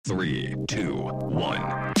3, 2,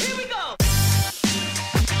 1. Here we go!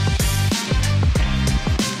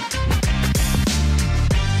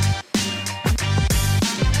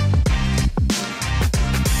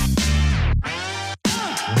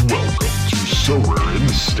 Welcome to So Rare in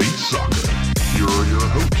the State Soccer. Here are your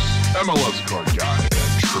hosts, MLS Card Guy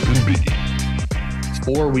and Trippin'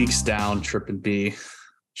 B. 4 weeks down, Trippin' B.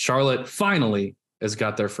 Charlotte finally has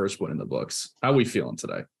got their first win in the books. How are we feeling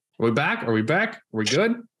today? Are we back? Are we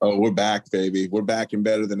good? Oh, we're back, baby. We're back and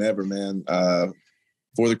better than ever, man.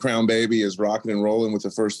 For the Crown Baby is rocking and rolling with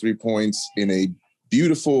the first 3 points in a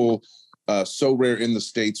beautiful So Rare in the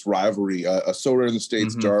States rivalry, a So Rare in the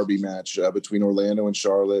States derby match between Orlando and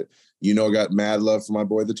Charlotte. You know, I got mad love for my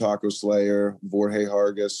boy, the Taco Slayer, Jorge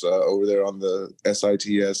Hargis over there on the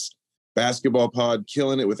SITS basketball pod,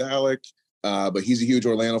 killing it with Alec. But he's a huge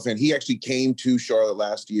Orlando fan. He actually came to Charlotte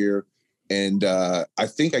last year. And I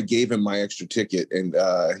think I gave him my extra ticket, and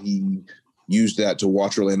he used that to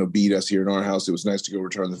watch Orlando beat us here in our house. It was nice to go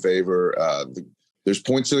return the favor. There's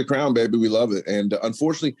points to the Crown, baby. We love it. And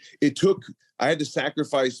unfortunately, I had to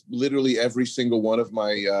sacrifice literally every single one of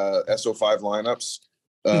my SO5 lineups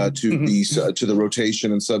to the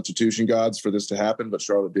rotation and substitution gods for this to happen. But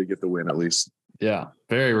Charlotte did get the win, at least. Yeah,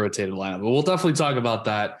 very rotated lineup. But we'll definitely talk about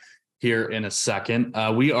that here in a second.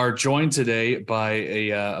 We are joined today by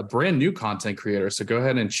a brand new content creator. So go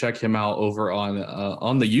ahead and check him out over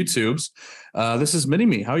on the YouTubes. This is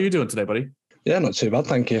MiniMe. How are you doing today, buddy? Yeah, not too bad.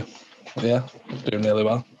 Thank you. Yeah, doing really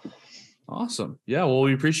well. Awesome. Yeah, well,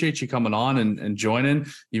 we appreciate you coming on and joining.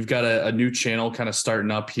 You've got a new channel kind of starting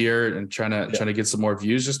up here and trying to get some more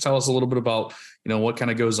views. Just tell us a little bit about, what kind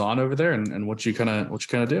of goes on over there and what you kind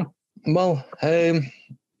of do. Well,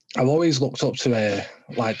 I've always looked up to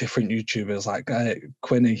like different YouTubers, like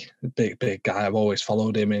Quinny, big guy. I've always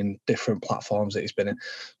followed him in different platforms that he's been in.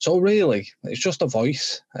 So really, it's just a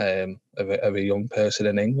voice of a young person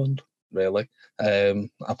in England. Really, I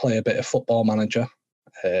play a bit of Football Manager.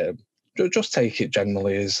 Just take it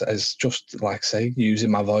generally as just like say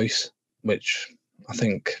using my voice, which I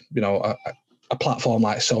think a platform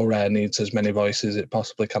like So Rare needs as many voices it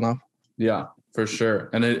possibly can have. Yeah, for sure.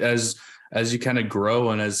 And as you kind of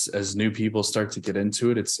grow and as new people start to get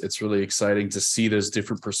into it, it's really exciting to see those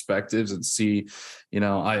different perspectives and see,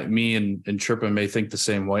 me and Trippin may think the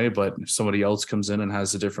same way, but if somebody else comes in and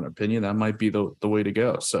has a different opinion, that might be the way to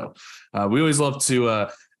go. So we always love to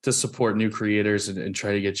support new creators and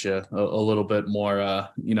try to get you a little bit more,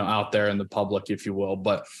 out there in the public, if you will.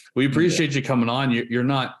 But we appreciate you coming on. You're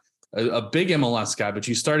not a big MLS guy, but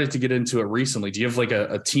you started to get into it recently. Do you have like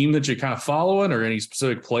a team that you're kind of following or any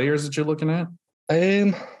specific players that you're looking at?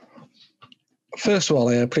 First of all,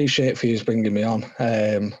 I appreciate for you bringing me on.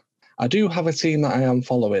 I do have a team that I am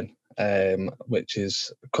following, which is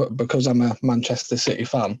because I'm a Manchester City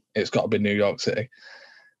fan, it's got to be New York City.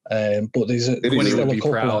 But there's still a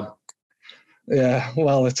couple. Proud. Yeah,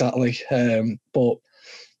 well, exactly. But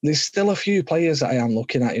there's still a few players that I am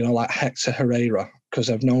looking at, like Hector Herrera, because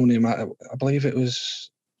I've known him at, I believe it was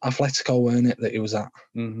Atletico, weren't it, that he was at?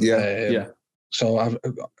 Mm-hmm. Yeah. So I've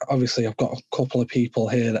got a couple of people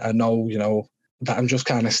here that I know, that I'm just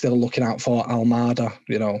kind of still looking out for. Almada,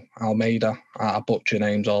 Almada. I butcher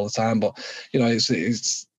names all the time, but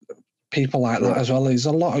it's people like that as well. There's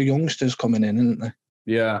a lot of youngsters coming in, isn't there?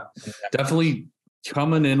 Yeah, definitely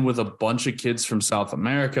coming in with a bunch of kids from South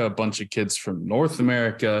America, a bunch of kids from North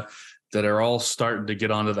America that are all starting to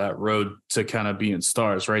get onto that road to kind of being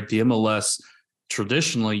stars, right? The MLS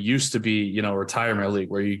traditionally used to be, a retirement league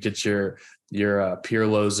where you get your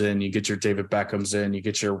Pirlo's in, you get your David Beckham's in, you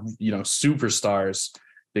get your, superstars.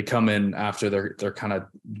 They come in after they're kind of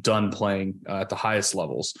done playing at the highest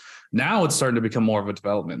levels. Now it's starting to become more of a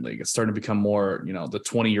development league. It's starting to become more, the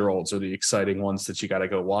 20-year-olds are the exciting ones that you got to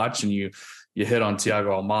go watch. And you hit on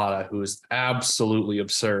Thiago Almada, who is absolutely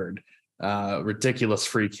absurd. Ridiculous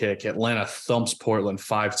free kick. Atlanta thumps Portland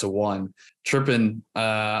 5-1. Trippin,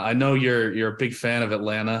 I know you're a big fan of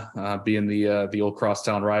Atlanta, being the old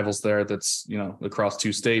crosstown rivals there. That's across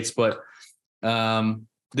two states. But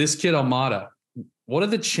this kid Almada, what are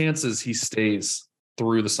the chances he stays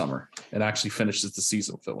through the summer and actually finishes the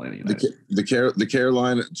season with Atlanta United? The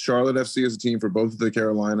Carolina Charlotte FC is a team for both of the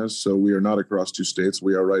Carolinas, so we are not across two states.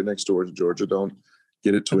 We are right next door to Georgia. Don't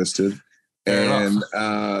get it twisted. And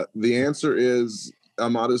the answer is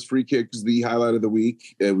Almada's free kick is the highlight of the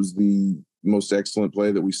week. It was the most excellent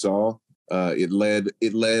play that we saw. It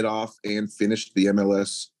led off and finished the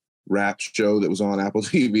MLS rap show that was on Apple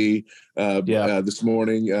TV this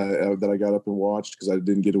morning that I got up and watched because I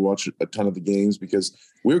didn't get to watch a ton of the games because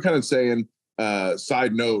we were kind of saying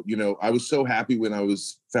Side note, I was so happy when I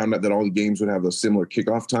found out that all the games would have a similar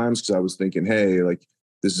kickoff times, because I was thinking, hey, like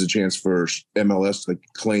this is a chance for MLS to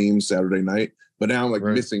claim Saturday night. But now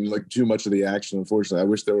I'm missing too much of the action. Unfortunately, I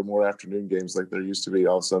wish there were more afternoon games like there used to be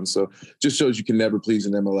all of a sudden. So just shows you can never please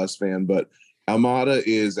an MLS fan. But Almada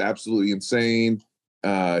is absolutely insane.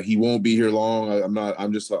 He won't be here long.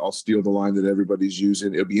 I'll steal the line that everybody's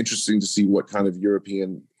using. It'll be interesting to see what kind of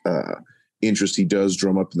European interest he does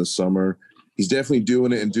drum up in the summer. He's definitely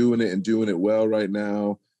doing it well right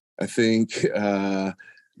now. I think,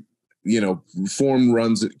 form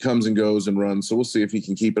runs, it comes and goes and runs. So we'll see if he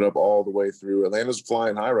can keep it up all the way through. Atlanta's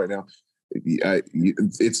flying high right now.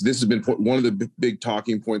 This has been one of the big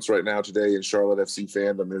talking points right now today in Charlotte FC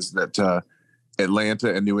fandom is that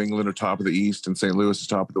Atlanta and New England are top of the East and St. Louis is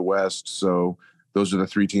top of the West. So those are the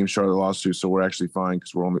three teams Charlotte lost to. So we're actually fine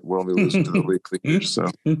because we're only losing to the league leaders. So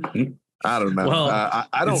I don't know. Well,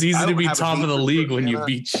 I don't. It's easy to be have top of the league when you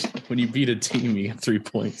Atlanta. beat a team, you get 3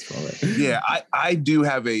 points from it. Yeah, I do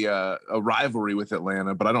have a rivalry with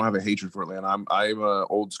Atlanta, but I don't have a hatred for Atlanta. I'm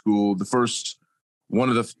old school. One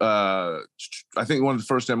of the first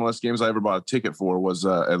MLS games I ever bought a ticket for was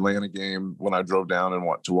Atlanta game when I drove down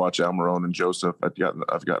and to watch Almiron and Joseph.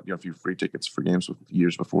 I've got a few free tickets for games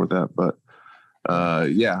years before that, but I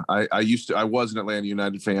was an Atlanta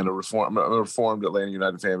United fan, a reformed Atlanta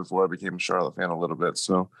United fan before I became a Charlotte fan a little bit.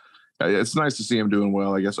 So it's nice to see him doing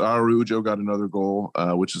well. I guess Araujo got another goal,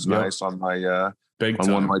 which is nice on my on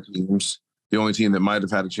one of my teams. The only team that might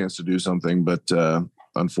have had a chance to do something, but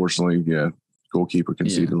unfortunately, goalkeeper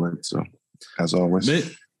conceded late. So as always,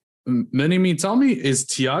 MiniMe, tell me, is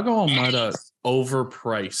Thiago Almada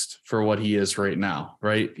overpriced for what he is right now?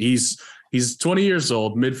 Right, he's 20 years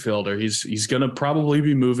old, midfielder. He's going to probably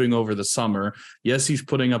be moving over the summer. Yes, he's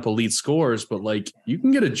putting up elite scores, but you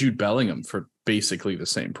can get a Jude Bellingham for basically the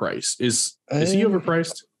same price. Is he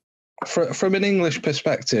overpriced? From an English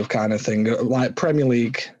perspective kind of thing, like Premier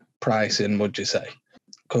League pricing, would you say?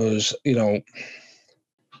 Because,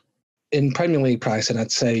 in Premier League pricing,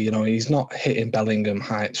 I'd say, he's not hitting Bellingham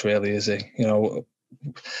heights really, is he?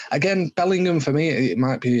 Again, Bellingham for me, it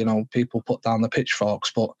might be, people put down the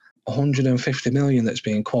pitchforks, but 150 million that's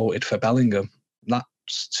being quoted for Bellingham,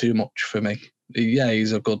 that's too much for me. Yeah,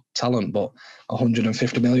 he's a good talent, but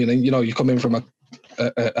 150 million, and you come in from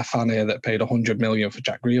a fan here that paid 100 million for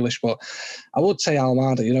Jack Grealish, but I would say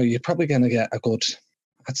Almada, you're probably going to get a good,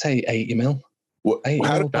 I'd say 80 mil. 80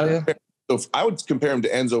 mil player. So I would compare him to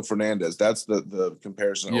Enzo Fernandez. That's the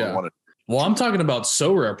comparison I wanted. Well, I'm talking about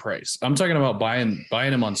SoRare price. I'm talking about buying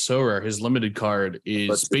him on SoRare. His limited card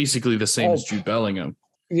is basically the same as Jude Bellingham.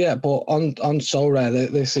 Yeah, but on SoRare,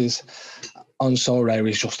 this is on SoRare.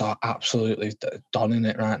 He's just absolutely donning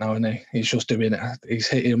it right now, isn't he? He's just doing it. He's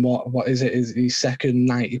hitting what is it? Is he's second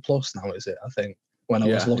 90 plus now? Is it? I think when I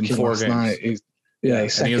was looking last night, he's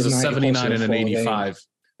second. He has a 79 and an 85.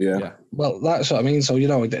 Yeah. Well, that's what I mean. So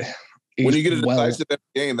when you get a decisive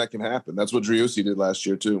game, that can happen. That's what Driussi did last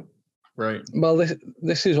year too. Right. Well,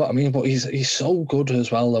 this is what I mean. But he's so good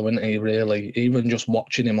as well, though, isn't he? Really, even just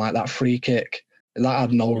watching him like that free kick. That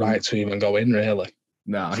had no right to even go in, really.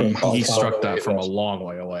 No, he struck that from a long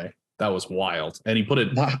way away. That was wild. And he put it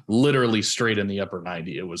literally straight in the upper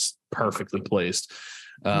 90. It was perfectly placed.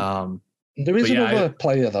 There is another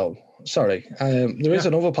player, though. Sorry. There is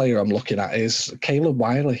another player I'm looking at is Caleb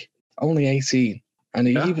Wiley, only 18. And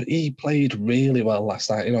he played really well last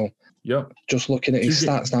night, Yep. Just looking at his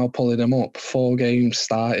stats now, pulling him up. 4 games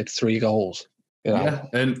started, 3 goals. Yeah,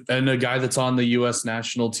 and a guy that's on the U.S.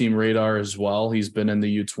 national team radar as well. He's been in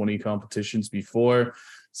the U20 competitions before.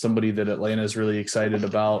 Somebody that Atlanta is really excited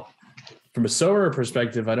about. From a SoRare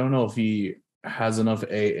perspective, I don't know if he has enough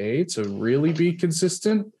AA to really be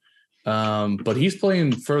consistent, but he's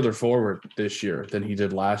playing further forward this year than he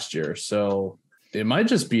did last year. So it might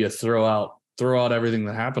just be a throw out everything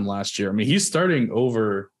that happened last year. I mean, he's starting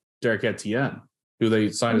over Derek Etienne, who they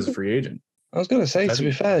signed as a free agent. I was going to say, to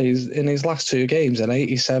be fair, he's in his last 2 games, an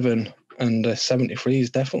 87 and a 73 is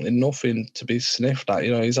definitely nothing to be sniffed at.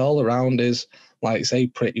 He's all around is, like say,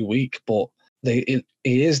 pretty weak, but he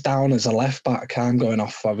is down as a left back. I'm going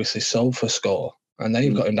off, obviously, Sofa score, and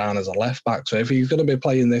they've got him down as a left back. So if he's going to be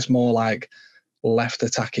playing this more like left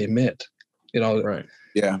attacking mid, right?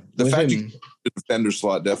 Yeah, the fact you the defender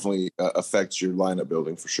slot definitely affects your lineup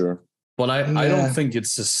building for sure. But I don't think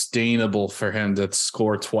it's sustainable for him to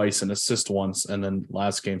score twice and assist once, and then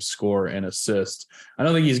last game score and assist. I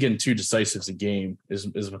don't think he's getting 2 decisives a game is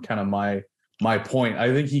kind of my point.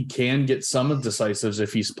 I think he can get some of decisives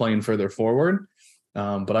if he's playing further forward,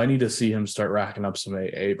 but I need to see him start racking up some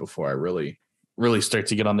AA before I really really start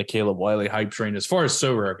to get on the Caleb Wiley hype train as far as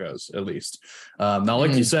Sorare goes, at least. Now,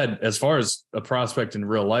 like you said, as far as a prospect in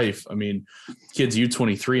real life, I mean, kid's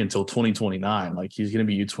U23 until 2029. Like, he's going to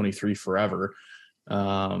be U23 forever.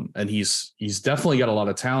 And he's definitely got a lot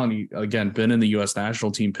of talent. He, again, been in the U.S.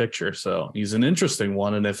 national team picture. So he's an interesting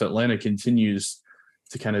one. And if Atlanta continues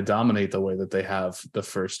to kind of dominate the way that they have the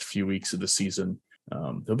first few weeks of the season,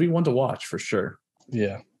 they'll be one to watch for sure.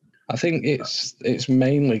 Yeah. I think it's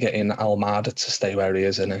mainly getting Almada to stay where he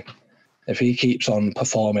is, isn't it? If he keeps on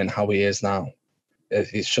performing how he is now,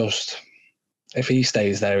 it's just, if he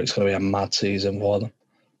stays there, it's going to be a mad season for them.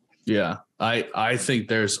 Yeah, I think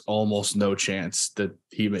there's almost no chance that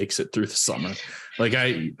he makes it through the summer. Like,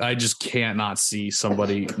 I just can't not see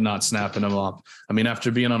somebody not snapping him up. I mean,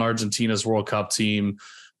 after being on Argentina's World Cup team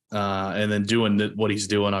and then doing what he's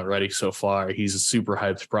doing already so far, he's a super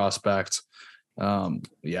hyped prospect.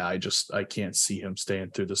 I can't see him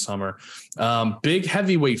staying through the summer. Big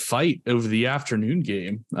heavyweight fight over the afternoon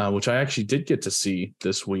game, which I actually did get to see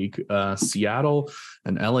this week. Seattle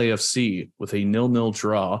and LAFC with a 0-0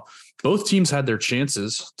 draw. Both teams had their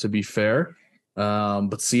chances, to be fair.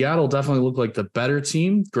 But Seattle definitely looked like the better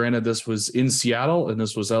team. Granted, this was in Seattle and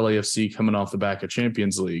this was LAFC coming off the back of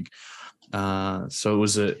Champions League. So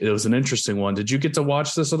it was an interesting one. Did you get to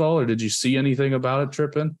watch this at all, or did you see anything about it,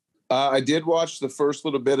 Trippin? I did watch the first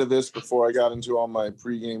little bit of this before I got into all my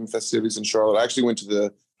pregame festivities in Charlotte. I actually went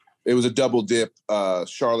to it was a double dip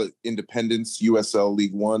Charlotte Independence USL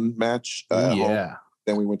League One match. Yeah.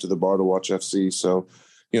 Then we went to the bar to watch FC. So,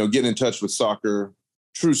 getting in touch with soccer,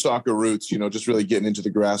 true soccer roots, just really getting into the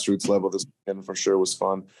grassroots level this weekend for sure was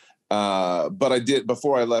fun. But I did,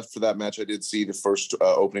 before I left for that match, I did see the first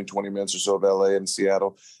opening 20 minutes or so of LA and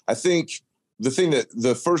Seattle. I think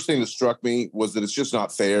the first thing that struck me was that it's just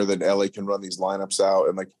not fair that LA can run these lineups out.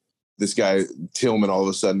 And like this guy Tillman all of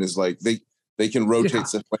a sudden is like, they can rotate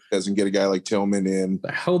Cifuentes and get a guy like Tillman in.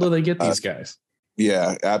 The hell do they get these guys?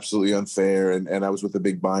 Yeah, absolutely unfair. And I was with a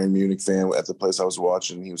big Bayern Munich fan at the place I was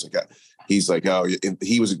watching. And he was like, I guess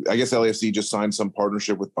LAFC just signed some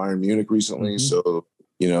partnership with Bayern Munich recently. Mm-hmm.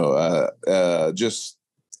 So, just,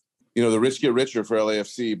 the rich get richer for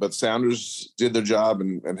LAFC, but Sounders did their job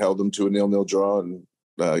and held them to a 0-0 draw. And,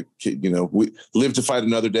 we live to fight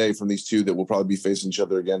another day from these two that will probably be facing each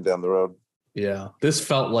other again down the road. Yeah, this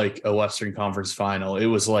felt like a Western Conference final. It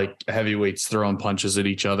was like heavyweights throwing punches at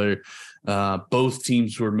each other. Both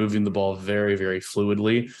teams were moving the ball very, very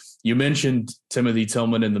fluidly. You mentioned Timothy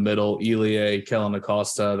Tillman in the middle, Ilie, Kellen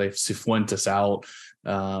Acosta, they have Cifuentes out.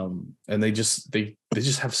 And they just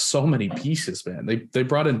have so many pieces, man. They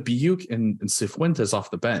brought in Biuk and Cifuentes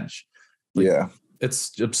off the bench.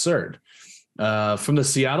 It's absurd. From the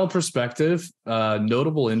Seattle perspective,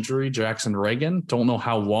 notable injury, Jackson Reagan. Don't know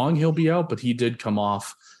how long he'll be out, but he did come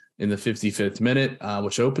off in the 55th minute,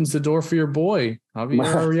 which opens the door for your boy, Javier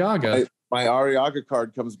Arriaga. My Arriaga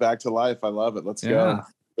card comes back to life. I love it. Let's go.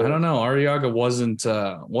 I don't know. Arriaga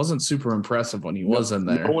wasn't super impressive when he was in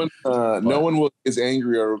there. No one is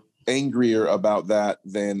angrier about that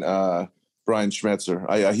than Brian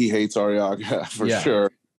Schmetzer. He hates Arriaga for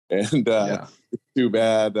sure, and it's too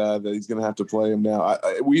bad that he's going to have to play him now.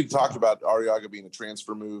 We talked about Arriaga being a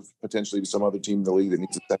transfer move potentially to some other team in the league that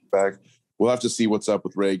needs to step back. We'll have to see what's up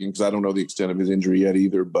with Reagan because I don't know the extent of his injury yet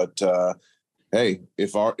either. But hey,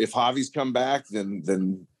 if Javi's come back,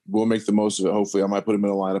 then we'll make the most of it. Hopefully, I might put him in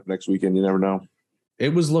a lineup next weekend. You never know.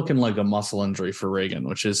 It was looking like a muscle injury for Reagan,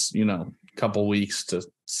 which is, a couple weeks to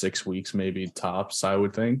 6 weeks, maybe tops, I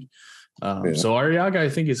would think. So Arriaga, I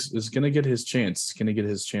think, is going to get his chance. He's going to get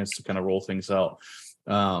his chance to kind of roll things out.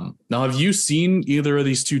 Now, have you seen either of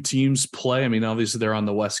these two teams play? I mean, obviously they're on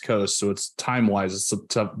the West Coast, so it's time-wise, it's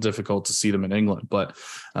difficult to see them in England. But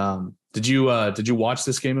did you watch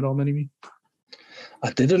this game at all, MiniMe?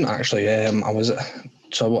 I didn't actually.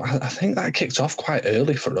 So I think that kicked off quite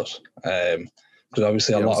early for us because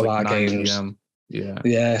obviously a lot of our games. PM.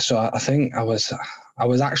 Yeah. So I think I was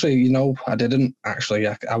actually, I didn't actually.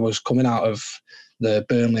 I was coming out of the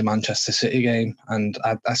Burnley-Manchester City game, and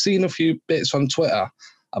I seen a few bits on Twitter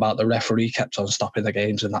about the referee kept on stopping the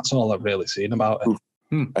games, and that's all I've really seen about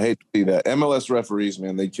it. I hate to see that. MLS referees,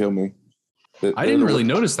 man, they kill me. I didn't really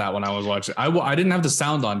notice that when I was watching. I didn't have the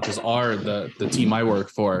sound on because the team I work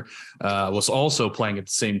for was also playing at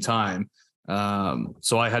the same time.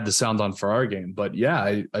 So I had the sound on for our game. But yeah,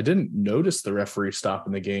 I didn't notice the referee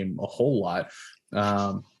stopping the game a whole lot.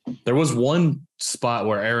 There was one spot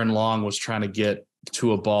where Aaron Long was trying to get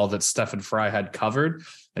to a ball that Stephen Fry had covered,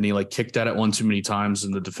 and he kicked at it one too many times,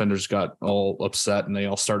 and the defenders got all upset and they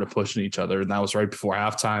all started pushing each other. And that was right before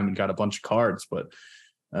halftime and got a bunch of cards. But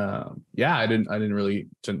I didn't really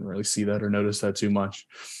see that or notice that too much.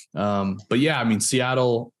 But yeah, I mean,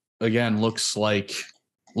 Seattle again looks like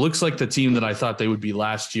the team that I thought they would be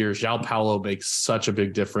last year. João Paulo makes such a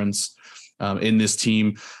big difference in this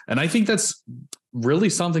team, and I think that's really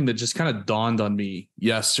something that just kind of dawned on me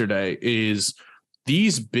yesterday is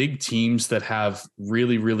these big teams that have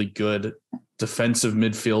really, really good defensive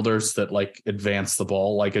midfielders that like advance the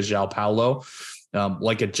ball, like a João Paulo,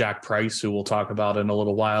 like a Jack Price, who we'll talk about in a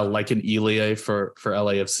little while, like an Elie for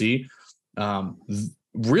LAFC.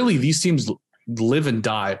 Really, these teams live and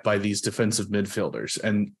die by these defensive midfielders,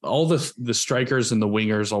 and all the strikers and the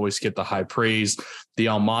wingers always get the high praise. The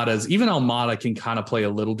Almadas, even Almada can kind of play a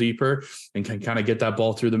little deeper and can kind of get that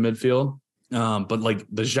ball through the midfield. But like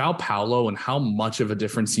the João Paulo and how much of a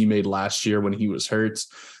difference he made last year when he was hurt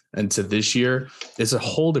and to this year, it's a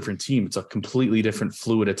whole different team. It's a completely different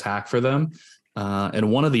fluid attack for them.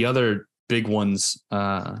 And one of the other big ones,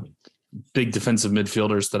 big defensive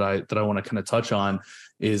midfielders that I want to kind of touch on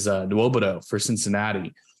is Nwobodo for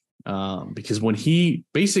Cincinnati. Because when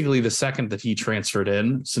the second that he transferred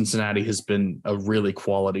in, Cincinnati has been a really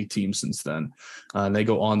quality team since then. And they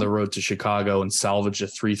go on the road to Chicago and salvage a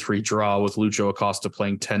 3-3 draw with Lucho Acosta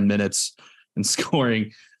playing 10 minutes and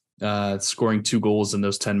scoring 2 goals in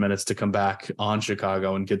those 10 minutes to come back on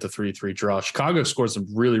Chicago and get the 3-3 draw. Chicago scored some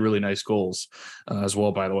really, really nice goals as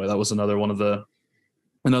well, by the way. That was another one of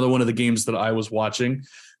the games that I was watching.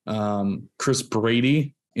 Chris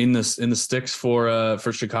Brady in the sticks for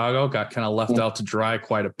Chicago got kind of left out to dry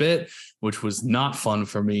quite a bit, which was not fun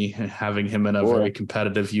for me, having him in a very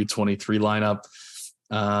competitive U23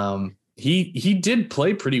 lineup. He did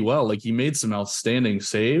play pretty well. Like, he made some outstanding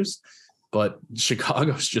saves, but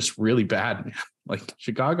Chicago's just really bad, man. Like,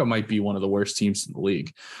 Chicago might be one of the worst teams in the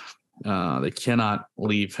league. They cannot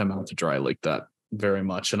leave him out to dry like that very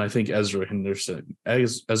much. And I think Ezra Hendrickson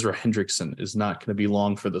is not going to be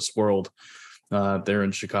long for this world there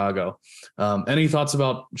in Chicago. Any thoughts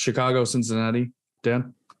about Chicago, Cincinnati,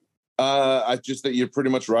 Dan? I just think you're pretty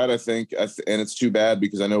much right, I think. And it's too bad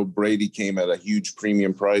because I know Brady came at a huge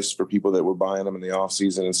premium price for people that were buying him in the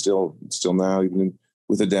offseason, and still now, even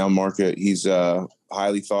with a down market, he's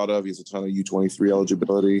highly thought of. He has a ton of U23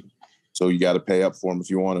 eligibility. So you got to pay up for him if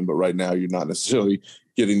you want him. But right now, you're not necessarily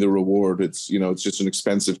getting the reward. It's just an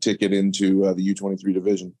expensive ticket into the U23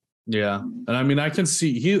 division. Yeah. And I mean, I can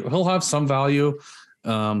see he'll have some value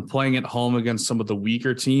playing at home against some of the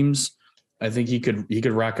weaker teams. I think he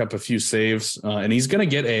could rack up a few saves and he's going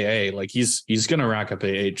to get AA. Like he's going to rack up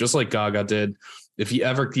AA just like Gaga did. If he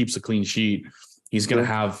ever keeps a clean sheet, he's going to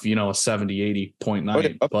have, a 70, 80 point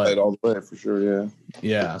night. Upside all the way for sure. Yeah.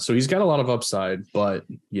 Yeah. So he's got a lot of upside, but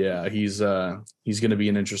yeah, he's going to be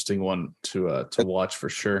an interesting one to watch for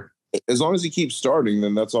sure. As long as he keeps starting,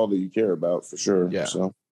 then that's all that you care about for sure. Yeah.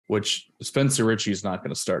 So. Which Spencer Ritchie's not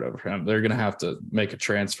going to start over him. They're going to have to make a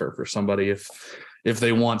transfer for somebody if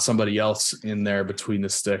they want somebody else in there between the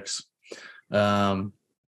sticks.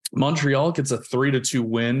 Montreal gets a 3-2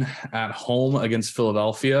 win at home against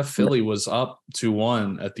Philadelphia. Philly was up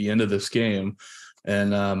 2-1 at the end of this game, and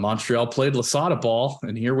Montreal played Losada ball,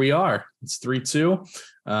 and here we are. It's 3-2.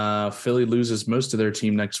 Philly loses most of their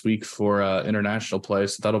team next week for international play,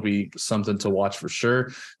 so that'll be something to watch for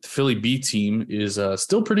sure. The Philly B team is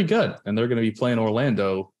still pretty good, and they're going to be playing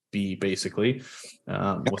Orlando B basically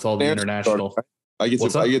with all the international. I get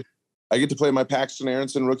to play my Paxton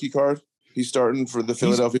Aronson rookie card. He's starting for the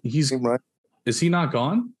Philadelphia team, right? Is he not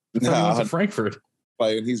gone? I thought he went to Frankfurt.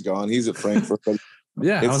 He's gone. He's at Frankfurt.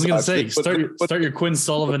 Yeah, I was going to say, start your Quinn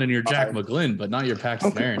Sullivan and your Jack McGlynn, but not your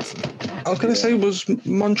Paxton Aronson. I was going to say, was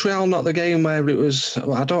Montreal not the game where it was?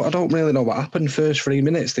 Well, I don't really know what happened. First 3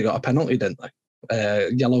 minutes, they got a penalty, didn't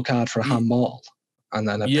they? Yellow card for a handball, and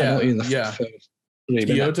then a penalty in the first 3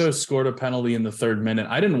 minutes. Kyoto scored a penalty in the 3rd minute.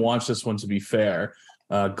 I didn't watch this one, to be fair.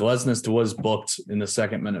 Glesnes was booked in the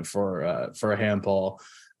 2nd minute for a handball,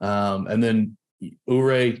 and then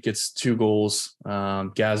Ure gets 2 goals.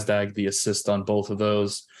 Gazdag the assist on both of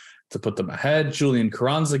those to put them ahead. Julian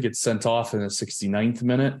Carranza gets sent off in the 69th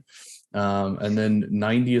minute. And then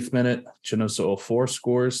 90th minute, Chinoso Ofor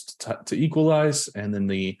scores to equalize. And then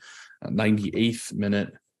the 98th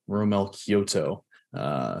minute, Romel Kyoto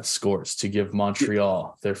scores to give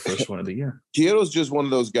Montreal their first win of the year. Kyoto's just one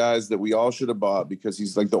of those guys that we all should have bought because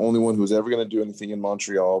he's like the only one who's ever going to do anything in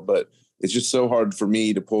Montreal, but it's just so hard for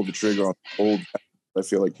me to pull the trigger on old. I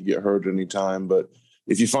feel like you get hurt at any time, but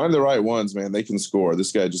if you find the right ones, man, they can score.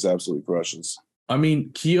 This guy just absolutely crushes. I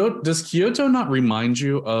mean, does Kyoto not remind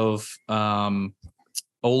you of Ola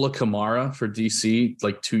Kamara for DC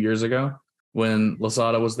like 2 years ago when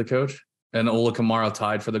Losada was the coach and Ola Kamara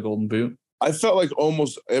tied for the Golden Boot? I felt like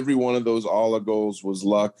almost every one of those Ala goals was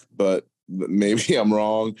luck, but maybe I'm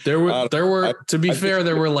wrong. There were to be fair,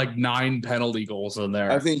 there were like 9 penalty goals in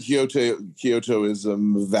there. I think Kyoto is a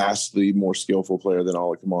vastly more skillful player than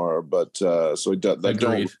Ala Kamara, but so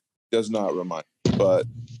that does not remind me. But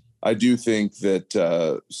I do think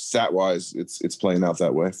that stat wise, it's playing out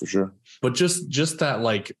that way for sure. But just that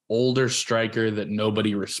like older striker that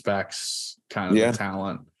nobody respects kind of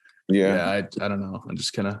talent. Yeah, I don't know. I'm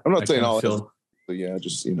just kind of. I'm not saying all, but yeah,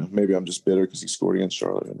 just maybe I'm just bitter because he scored against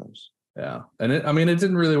Charlotte. Who knows? Yeah, and it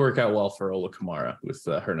didn't really work out well for Ola Kamara with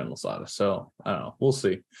Hernan Lozada. So I don't know. We'll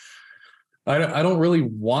see. I don't really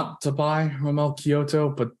want to buy Romel Kyoto,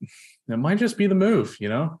 but it might just be the move. He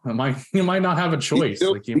might not have a choice.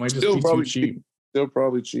 He might just be too cheap. Still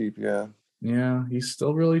probably cheap. Yeah. Yeah, he's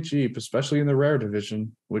still really cheap, especially in the rare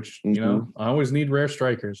division, which I always need rare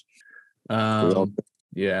strikers.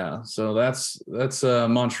 Yeah, so that's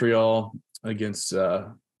Montreal against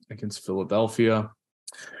Philadelphia.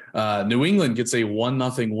 New England gets a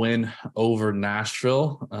 1-0 win over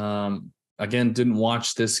Nashville. Again, didn't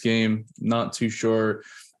watch this game. Not too sure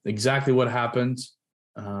exactly what happened.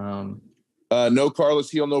 No Carlos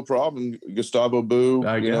Heel, no problem. Gustavo Boo,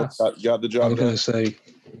 got the job. I was going to say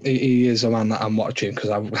he is a man that I'm watching because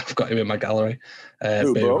I've got him in my gallery.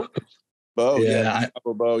 Bo? Bo, yeah.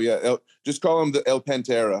 Bo, yeah. Just call him the El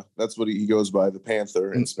Pantera. That's what he goes by, the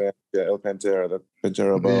Panther in Spanish. Yeah, El Pantera, the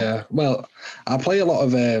Pantera Bo. Yeah, well, I play a lot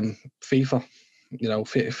of FIFA,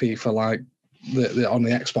 FIFA like the on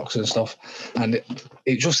the Xbox and stuff, and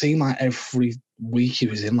it just seemed like every week he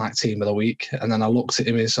was in like team of the week, and then I looked at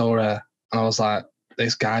him in Sora and I was like,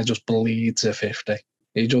 this guy just bleeds a 50.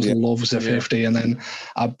 He just loves a 50, and then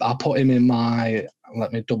I put him in my.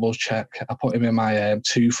 Let me double check. I put him in my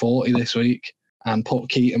 240 this week and put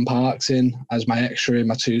Keaton Parks in as my extra in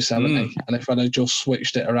my 270. And if I'd have just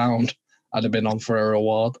switched it around, I'd have been on for a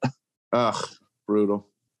reward. Ugh, brutal.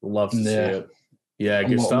 Love to see it. Yeah,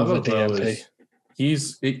 Gustavo Bo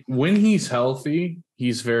when he's healthy,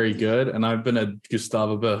 he's very good. And I've been a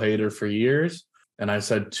Gustavo Bo hater for years. And I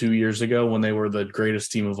said 2 years ago when they were the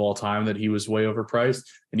greatest team of all time that he was way overpriced.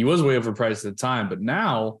 And he was way overpriced at the time. But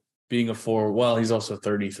now, being a forward, well, he's also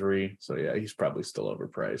 33. So, yeah, he's probably still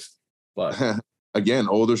overpriced. But again,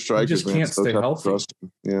 older strikers, he just can't stay healthy.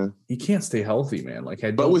 Yeah. He can't stay healthy, man.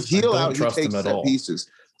 But with Heel out, he takes set pieces.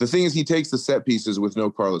 The thing is, he takes the set pieces with no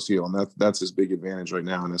Carlos Heel, and that's his big advantage right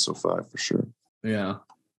now in SO5 for sure. Yeah.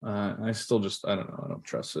 I still I don't know. I don't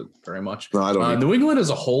trust it very much. No, I don't. New England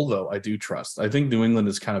as a whole, though, I do trust. I think New England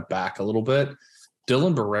is kind of back a little bit.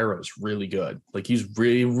 Dylan Barrero is really good. Like, he's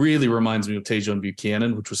really, really reminds me of Tejon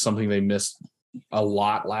Buchanan, which was something they missed a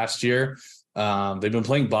lot last year. They've been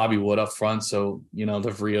playing Bobby Wood up front, so the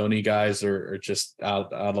Vrioni guys are just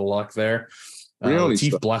out of luck there.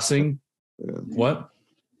 Latif Blessing, what?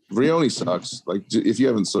 Vrioni sucks. Like, if you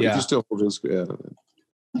haven't, if you still hold his,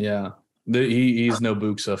 yeah. He's no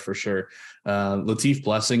Buxa for sure. Latif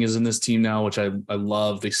Blessing is in this team now, which I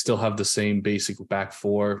love. They still have the same basic back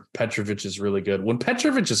four. Petrovic is really good. When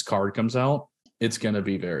Petrovic's card comes out, it's going to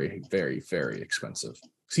be very, very, very expensive.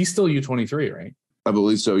 He's still U23, right? I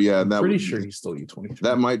believe so, yeah. And pretty sure he's still U23.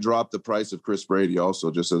 That might drop the price of Chris Brady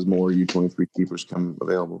also, just as more U23 keepers come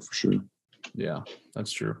available for sure. Yeah,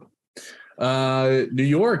 that's true. New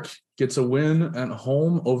York gets a win at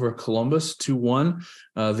home over Columbus 2-1.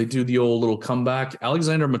 They do the old little comeback.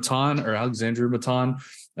 Alexandru Matan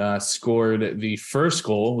scored the first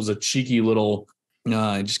goal. It was a cheeky little, he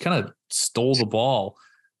just kind of stole the ball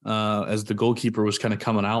as the goalkeeper was kind of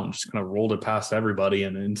coming out and just kind of rolled it past everybody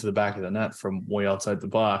and into the back of the net from way outside the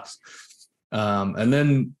box. And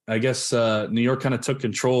then I guess New York kind of took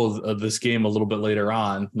control of this game a little bit later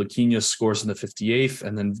on. Laquinha scores in the 58th,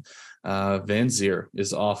 and then Van Zier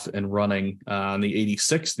is off and running on the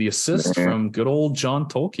 86th. The assist from good old John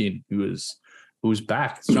Tolkien, who's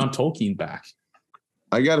back. It's John Tolkien back.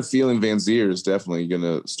 I got a feeling Van Zier is definitely going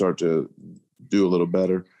to start to do a little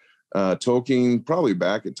better. Tolkien probably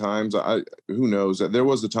back at times. Who knows? There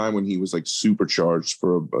was a time when he was like supercharged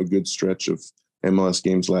for a good stretch of MLS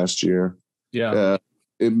games last year. Yeah.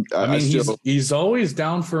 He's always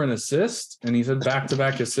down for an assist, and he's had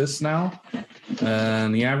back-to-back assists now,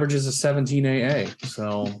 and the average is a 17 AA.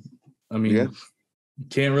 So, you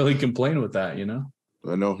can't really complain with that,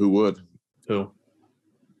 I know who would. Who?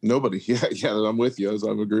 Nobody. Yeah, I'm with you. As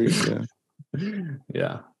I'm agreeing.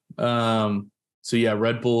 Yeah. So yeah,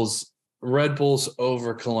 Red Bulls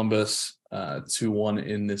over Columbus 2-1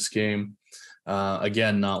 in this game.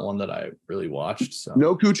 Again, not one that I really watched. So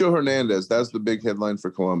no Cucho Hernandez. That's the big headline for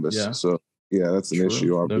Columbus. Yeah. So yeah, that's an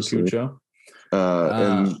issue, obviously. No Cucho.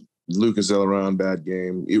 And Lucas Elleron, bad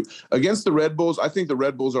game. Against the Red Bulls, I think the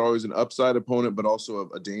Red Bulls are always an upside opponent, but also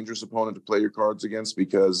a dangerous opponent to play your cards against,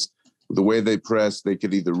 because the way they press, they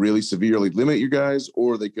could either really severely limit your guys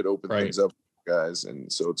or they could open things up for guys.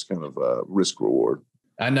 And so it's kind of a risk reward.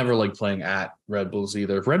 I never like playing at Red Bulls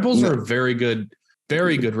either. Red Bulls are a very good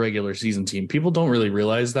regular season team. People don't really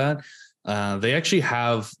realize that. They actually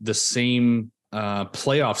have the same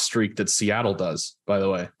playoff streak that Seattle does, by the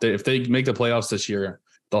way. If they make the playoffs this year,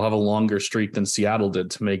 they'll have a longer streak than Seattle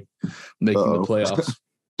did to making the playoffs.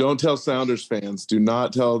 Don't tell Sounders fans. Do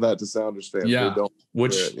not tell that to Sounders fans. Yeah,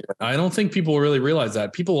 I don't think people really realize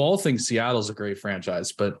that. People all think Seattle's a great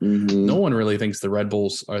franchise, but no one really thinks the Red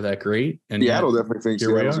Bulls are that great. And Seattle definitely thinks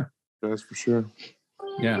Seattle's a franchise for sure.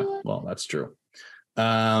 Yeah, well, that's true.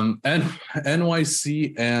 And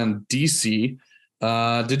NYC and DC.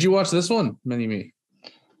 Did you watch this one, MiniMe?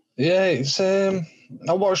 Yeah, it's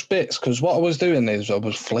I watched bits because what I was doing is I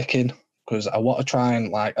was flicking because I want to try and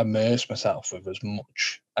like immerse myself with as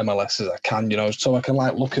much MLS as I can, so I can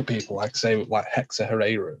like look at people like say like Hexa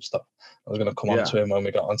Herrera and stuff. I was going to come on to him when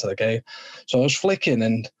we got onto the game. So I was flicking,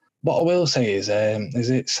 and what I will say is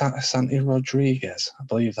it Santi Rodriguez? I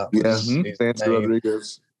believe that was Santi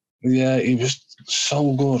Rodriguez. Yeah, he was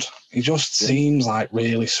so good. He just seems like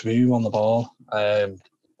really smooth on the ball.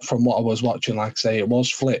 From what I was watching, like I say, it was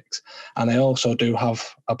flicks. And I also do have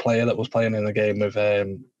a player that was playing in the game with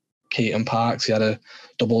Keaton Parks. He had a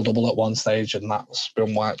double-double at one stage, and that's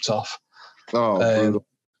been wiped off.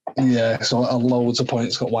 Yeah, so loads of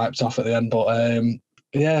points got wiped off at the end. But,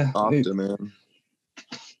 Opta, man.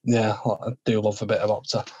 Yeah, I do love a bit of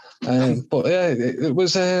Opta. But, yeah, it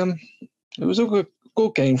was a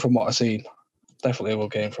good game from what I've seen. Definitely a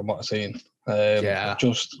good game from what I've seen.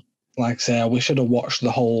 Just... like I say, I wish I'd have watched the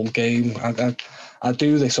whole game. I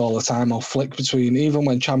do this all the time. I'll flick between, even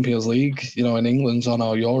when Champions League, in England's on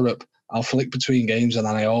or Europe, I'll flick between games and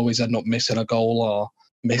then I always end up missing a goal or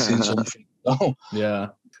missing something. So, yeah,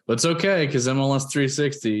 but it's okay because MLS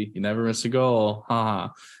 360, you never miss a goal.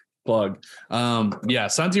 Plug.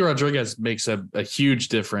 Santi Rodriguez makes a huge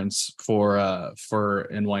difference for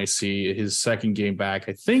NYC. His second game back,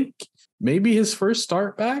 I think maybe his first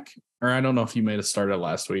start back. Or I don't know if he made a start at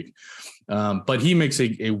last week, but he makes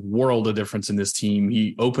a world of difference in this team.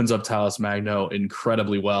 He opens up Talles Magno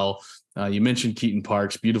incredibly well. You mentioned Keaton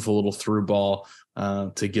Parks, beautiful little through ball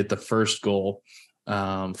to get the first goal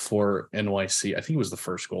for NYC. I think it was the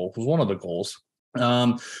first goal. It was one of the goals.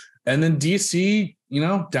 And then DC,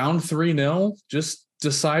 down 3-0, just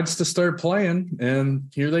decides to start playing. And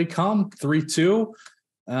here they come, 3-2.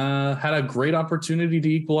 Had a great opportunity to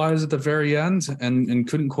equalize at the very end and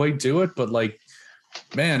couldn't quite do it. But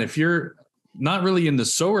man, if you're not really in the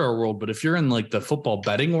SoRare world, but if you're in like the football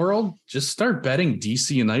betting world, just start betting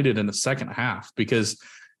DC United in the second half because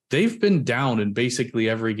they've been down in basically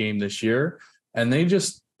every game this year and they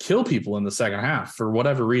just kill people in the second half for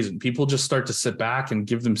whatever reason. People just start to sit back and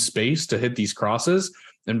give them space to hit these crosses.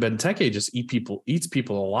 And Benteke just eats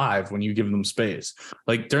people alive when you give them space.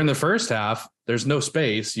 Like during the first half, there's no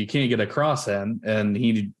space. You can't get a cross in, and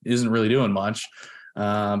he isn't really doing much.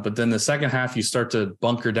 But then the second half, you start to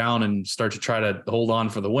bunker down and start to try to hold on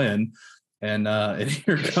for the win. And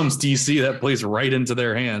here comes DC that plays right into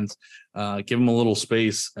their hands. Give them a little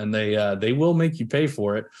space, and they will make you pay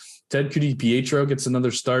for it. Ted Pietro gets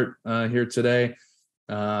another start here today,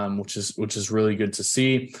 which is really good to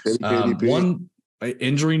see. One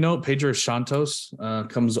injury note, Pedro Santos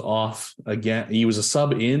comes off again. He was a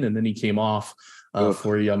sub in, and then he came off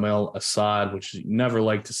for Yamel Assad, which you never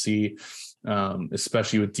like to see,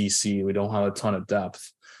 especially with DC. We don't have a ton of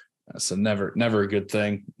depth. So never a good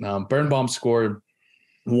thing. Birnbaum scored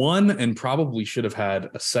one and probably should have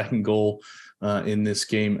had a second goal in this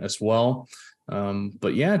game as well.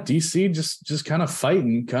 But yeah, DC just kind of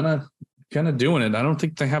fighting, kind of doing it. I don't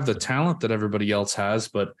think they have the talent that everybody else has,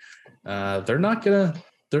 but they're not gonna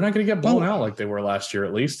get blown out like they were last year,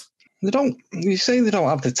 at least. They don't. You say they don't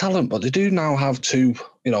have the talent, but they do now have two,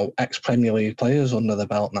 ex-Premier League players under the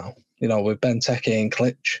belt now. With Benteke and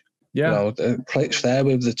Klitsch. Yeah, Klitsch there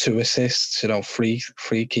with the 2 assists.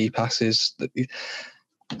 Free key passes.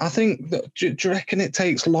 I think. Do you reckon it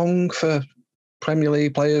takes long for Premier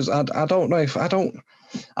League players? I don't know if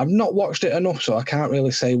I've not watched it enough, so I can't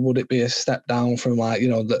really say would it be a step down from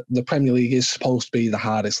the Premier League is supposed to be the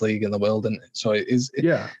hardest league in the world, isn't it? So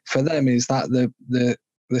for them, is that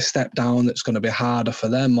the step down that's going to be harder for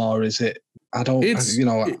them, or is it?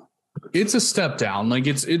 It's a step down. Like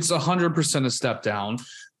it's 100% a step down.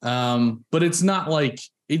 But it's not like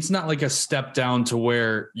it's not like a step down to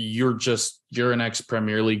where you're an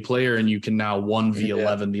ex-Premier League player and you can now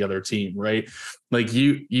 1v11 the other team, right? Like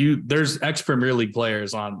there's ex-Premier League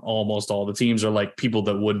players on almost all the teams, or like people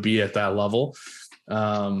that would be at that level.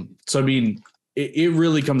 So I mean, it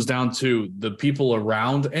really comes down to the people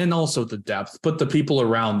around and also the depth, but the people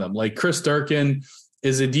around them. Like Chris Durkin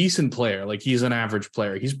is a decent player. Like he's an average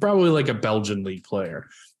player. He's probably like a Belgian league player.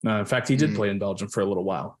 In fact, he did play in Belgium for a little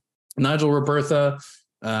while. Nigel Robertha,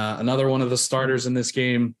 another one of the starters in this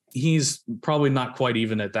game. He's probably not quite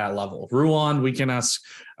even at that level. Ruan, we can ask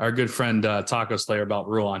our good friend Taco Slayer about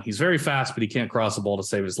Ruan. He's very fast, but he can't cross the ball to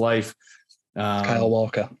save his life. Kyle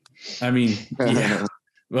Walker. I mean, yeah.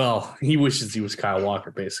 Well, he wishes he was Kyle Walker,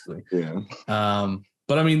 basically. Yeah.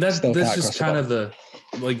 But I mean, this is kind of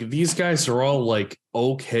these guys are all like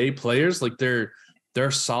okay players. Like they're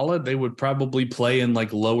solid. They would probably play in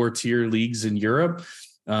like lower tier leagues in Europe.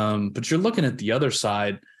 But you're looking at the other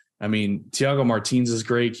side. I mean, Thiago Martins is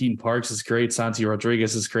great. Keaton Parks is great. Santi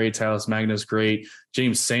Rodriguez is great. Talis Magna is great.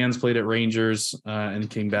 James Sands played at Rangers and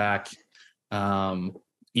came back.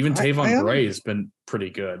 Even Tavon Gray has been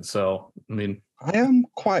pretty good. So, I mean, I am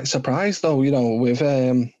quite surprised though,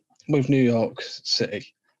 with New York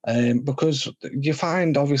City. Because you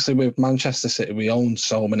find, obviously, with Manchester City, we own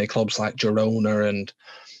so many clubs like Girona and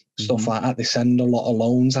stuff like that. They send a lot of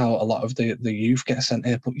loans out. A lot of the youth get sent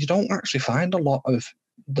here, but you don't actually find a lot of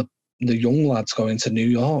the young lads going to New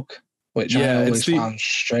York, which I always found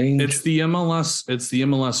strange. It's the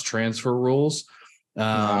MLS transfer rules,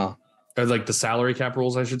 or like the salary cap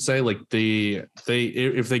rules, I should say. Like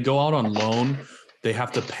if they go out on loan, they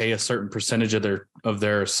have to pay a certain percentage of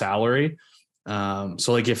their salary.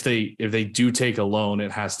 So like if they do take a loan,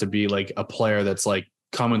 it has to be like a player that's like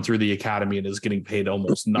coming through the academy and is getting paid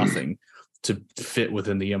almost nothing to fit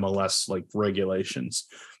within the MLS like regulations.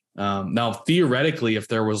 Now theoretically, if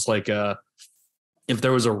there was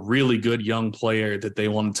a really good young player that they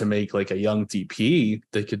wanted to make like a young DP,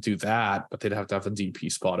 they could do that, but they'd have to have a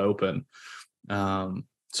DP spot open. So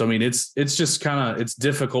I mean, it's just it's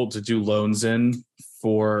difficult to do loans in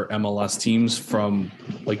for MLS teams from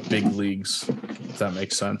like big leagues, if that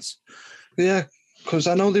makes sense. Yeah, because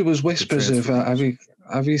I know there was whispers of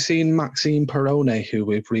have you seen Maxime Perrone, who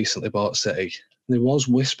we've recently bought City? There was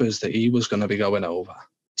whispers that he was going to be going over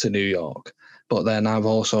to New York, but then I've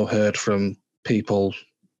also heard from people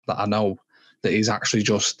that I know that he's actually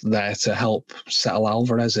just there to help settle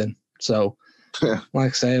Alvarez in. So, like I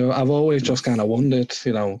say, I've always just kind of wondered,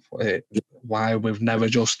 why we've never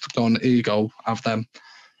just gone, here you go, have them.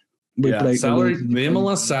 The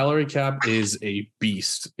MLS salary cap is a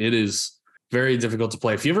beast. It is very difficult to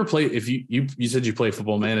play. If you ever play, if you said you play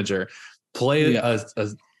Football Manager, play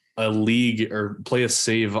a league or play a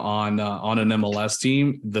save on an MLS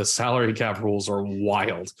team, the salary cap rules are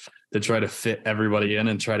wild to try to fit everybody in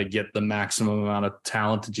and try to get the maximum amount of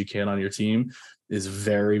talent that you can on your team is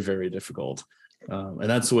very, very difficult. And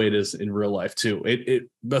that's the way it is in real life too. It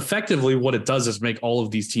effectively what it does is make all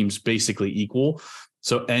of these teams basically equal.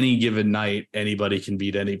 So any given night, anybody can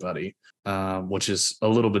beat anybody, which is a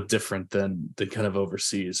little bit different than kind of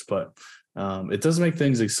overseas, but it does make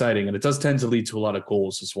things exciting, and it does tend to lead to a lot of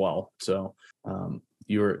goals as well. So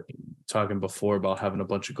you were talking before about having a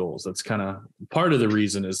bunch of goals. That's kind of part of the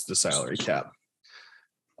reason is the salary cap.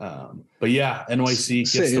 But yeah, NYC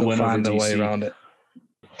gets City the win over DC. Way around it.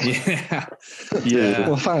 Yeah.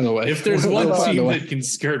 We'll find a way. If there's one team that can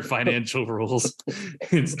skirt financial rules,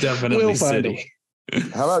 it's definitely City.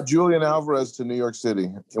 How about Julian Alvarez to New York City?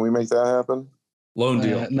 Can we make that happen? Loan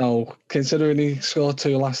deal. No, considering he scored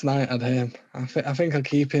 2 last night at him, I think I'll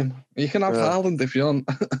keep him. You can have Haaland if you want.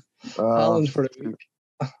 Haaland's for a week.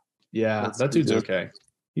 Yeah, that dude's okay.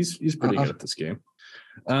 He's pretty good at this game.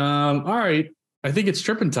 All right. I think it's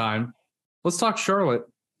tripping time. Let's talk Charlotte.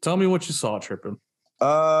 Tell me what you saw tripping.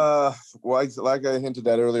 Well, like I hinted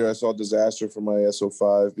at earlier, I saw disaster for my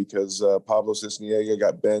SO5 because Pablo Cisniega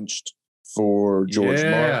got benched for George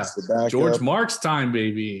Marks, the backup. George Marks time,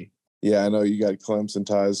 baby. Yeah, I know you got Clemson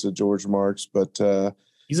ties to George Marks, but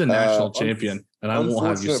he's a national champion, and I won't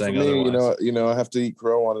have you saying otherwise. I have to eat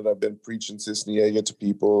crow on it. I've been preaching Cisniega to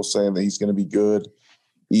people, saying that he's going to be good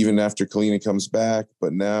even after Kalina comes back,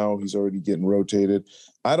 but now he's already getting rotated.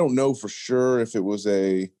 I don't know for sure if it was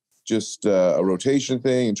just a rotation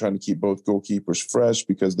thing and trying to keep both goalkeepers fresh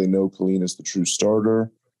because they know Kalina is the true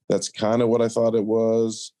starter. That's kind of what I thought it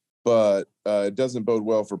was. But it doesn't bode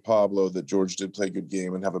well for Pablo that George did play a good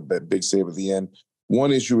game and have a big save at the end.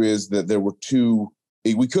 One issue is that there were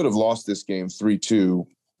we could have lost this game 3-2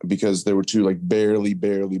 because there were 2 like barely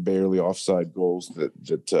offside goals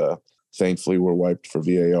that thankfully were wiped for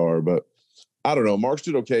VAR. But I don't know. Marks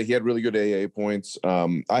did okay. He had really good AA points.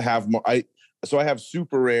 I have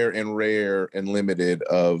super rare and limited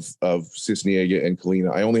of Cisniega and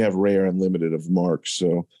Kalina. I only have rare and limited of Marks,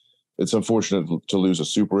 so it's unfortunate to lose a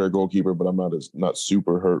super rare goalkeeper, but I'm not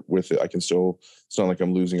super hurt with it. I can still, it's not like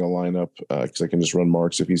I'm losing a lineup because I can just run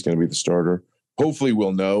Marks if he's going to be the starter. Hopefully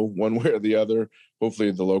we'll know one way or the other.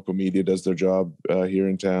 Hopefully the local media does their job here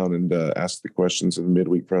in town and asks the questions in the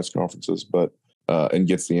midweek press conferences, but and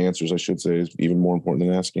gets the answers, I should say, is even more important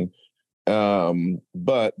than asking.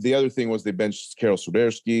 But the other thing was they benched Karol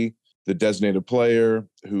Swiderski, the designated player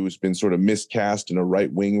who's been sort of miscast in a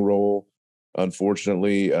right wing role.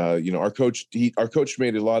 Unfortunately, our coach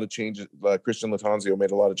made a lot of changes. Christian Latanzio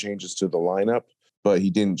made a lot of changes to the lineup, but he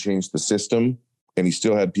didn't change the system, and he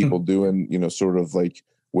still had people doing, sort of like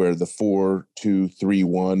where the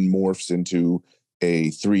 4-2-3-1 morphs into a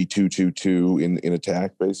 3-2-2-2 in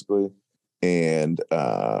attack, basically. And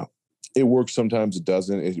it works sometimes, it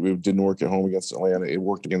doesn't. It didn't work at home against Atlanta. It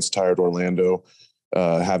worked against tired Orlando.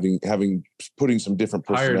 Putting some different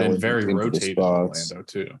personnel tired and very into rotated the spots. Orlando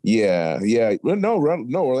too. Yeah. Well, no,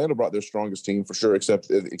 Orlando brought their strongest team for sure, except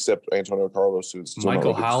Antonio Carlos, who's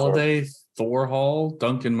Michael Halliday, Thor Hall,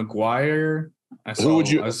 Duncan McGuire. I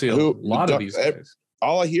see a lot of these guys.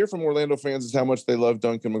 All I hear from Orlando fans is how much they love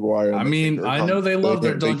Duncan McGuire. I mean, I know they love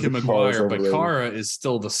their Duncan McGuire, but Kara is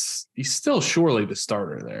he's still surely the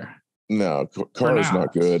starter there. No, Kara's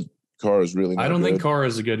not good. Kara's really not good. I don't think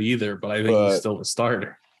Kara's good either, but I think he's still the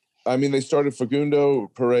starter. I mean, they started Facundo,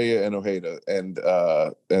 Pereira, and Ojeda, and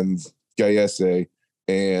Gallese,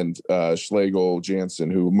 and Schlegel, Jansen,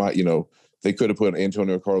 who might, they could have put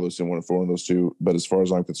Antonio Carlos in one of those two, but as far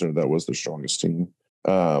as I'm concerned, that was their strongest team.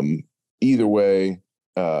 Either way,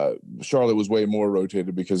 Charlotte was way more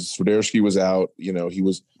rotated because Swiderski was out.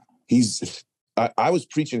 I was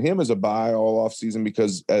preaching him as a buy all off season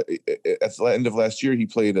because at the end of last year, he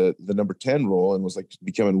played the number 10 role and was like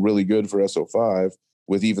becoming really good for SO5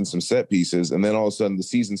 with even some set pieces. And then all of a sudden the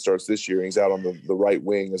season starts this year and he's out on the right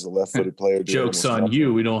wing as a left-footed player. Joke's on nothing.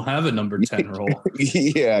 You. We don't have a number 10 role.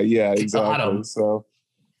 Yeah, exactly.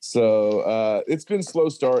 So it's been slow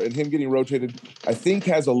start, and him getting rotated, I think,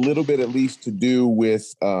 has a little bit at least to do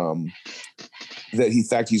with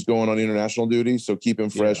he's going on international duty. So keep him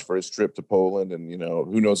fresh for his trip to Poland, and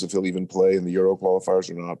who knows if he'll even play in the Euro qualifiers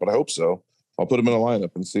or not. But I hope so. I'll put him in a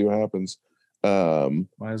lineup and see what happens.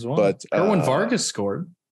 Might as well. But Erwin Vargas scored.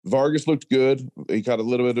 Vargas looked good. He got a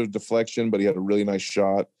little bit of deflection, but he had a really nice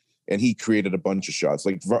shot, and he created a bunch of shots.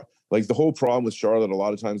 Like the whole problem with Charlotte a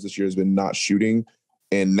lot of times this year has been not shooting.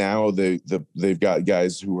 And now they've got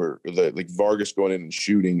guys who are like Vargas going in and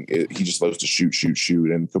shooting. He just loves to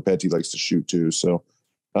shoot. And Copetti likes to shoot too. So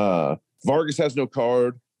Vargas has no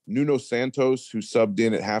card. Nuno Santos, who subbed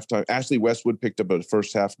in at halftime. Ashley Westwood picked up a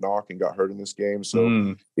first half knock and got hurt in this game.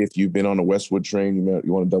 So if you've been on a Westwood train,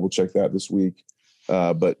 you want to double check that this week.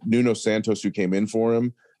 But Nuno Santos, who came in for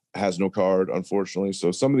him, has no card, unfortunately.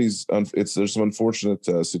 So some of these, there's some unfortunate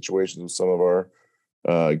situations with some of our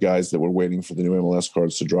guys that were waiting for the new MLS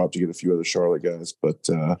cards to drop to get a few other Charlotte guys. But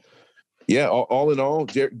all in all,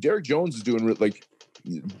 Derek Jones is doing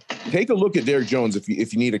take a look at Derek Jones if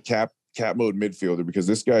you need a cap mode midfielder, because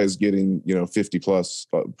this guy is getting 50 plus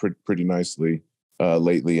pretty nicely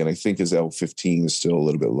lately, and I think his L15 is still a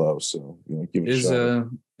little bit low. So give it a shot.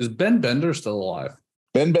 Is Ben Bender still alive?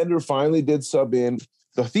 Ben Bender finally did sub in.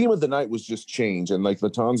 The theme of the night was just change, and like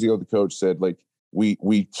Latanzio, the coach, said, like,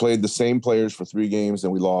 we played the same players for 3 games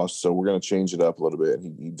and we lost, so we're going to change it up a little bit.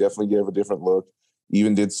 He definitely gave a different look.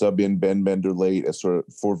 Even did sub in Ben Bender late as sort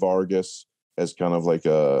of for Vargas as kind of like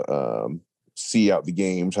a see out the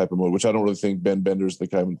game type of mode, which I don't really think Ben Bender's the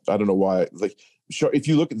kind of, I don't know why. Like, if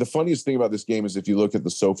you look at the funniest thing about this game is if you look at the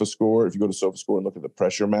Sofa Score, if you go to Sofa Score and look at the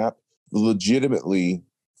pressure map, legitimately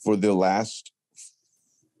for the last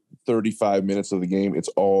 35 minutes of the game, it's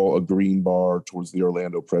all a green bar towards the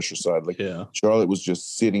Orlando pressure side. Like, Charlotte was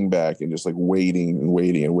just sitting back and just like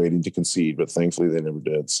waiting to concede, but thankfully they never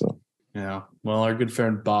did. So yeah, well, our good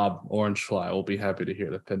friend Bob Orangefly will be happy to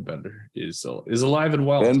hear that Ben Bender is alive and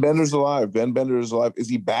well. Ben Bender's alive. Ben Bender is alive. Is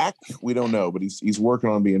he back? We don't know, but he's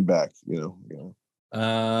working on being back.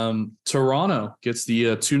 Toronto gets the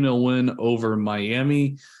 2-0 win over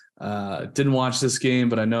Miami. Didn't watch this game,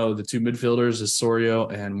 but I know the 2 midfielders, Osorio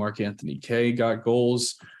and Mark Anthony Kay, got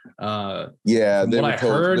goals. What I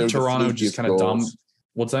heard, Toronto just kind of dumb.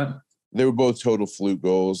 What's that? They were both total fluke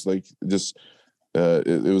goals. Like, just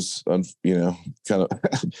it was kind of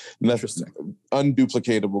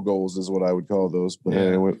unduplicatable goals is what I would call those. But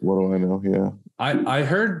what do I know? Yeah, I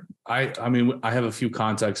heard. I mean, I have a few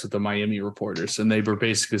contacts with the Miami reporters, and they were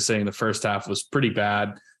basically saying the first half was pretty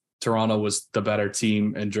bad. Toronto was the better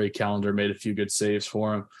team, and Drake Callender made a few good saves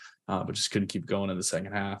for him, but just couldn't keep going in the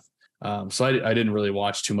second half. So I didn't really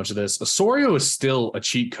watch too much of this. Osorio is still a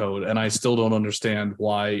cheat code, and I still don't understand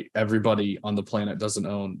why everybody on the planet doesn't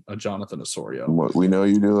own a Jonathan Osorio. We know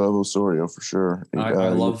you do love Osorio for sure. I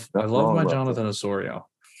love my Jonathan Osorio.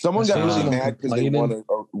 Someone got really mad because they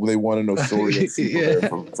won an Osorio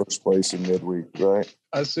for first place in midweek, right?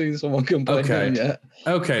 I see someone complaining.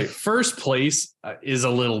 Okay, first place is a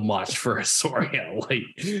little much for Osorio. Like,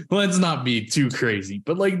 let's not be too crazy,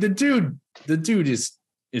 but like the dude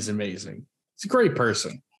is amazing. He's a great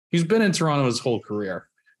person. He's been in Toronto his whole career.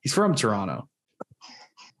 He's from Toronto.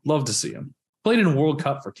 Love to see him. Played in World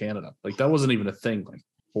Cup for Canada. Like, that wasn't even a thing like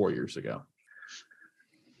 4 years ago.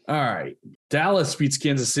 All right. Dallas beats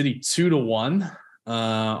Kansas City 2-1.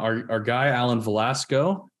 Our guy, Alan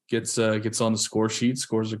Velasco, gets on the score sheet,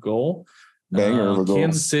 scores a goal. Banger of a goal.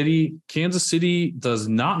 Kansas City does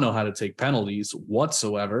not know how to take penalties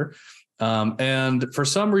whatsoever. And for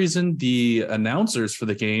some reason, the announcers for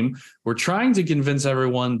the game were trying to convince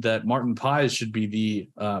everyone that Martin Pais should be the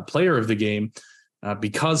player of the game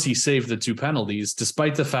because he saved the 2 penalties,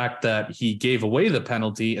 despite the fact that he gave away the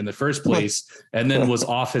penalty in the first place and then was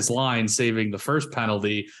off his line saving the first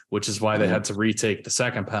penalty, which is why they had to retake the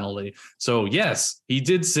second penalty. So, yes, he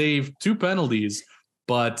did save 2 penalties,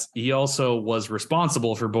 but he also was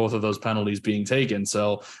responsible for both of those penalties being taken.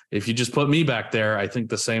 So if you just put me back there, I think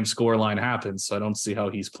the same score line happens. So I don't see how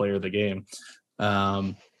he's player of the game. Go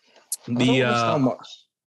ahead.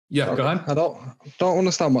 I don't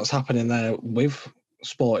understand what's happening there with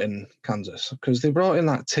Sporting Kansas, because they brought in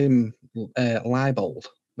that Tim Leibold,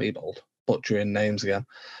 butchering names again.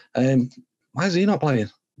 Why is he not playing?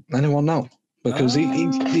 Anyone know? Because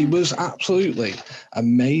he was absolutely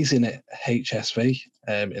amazing at HSV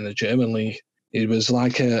in the German league. He was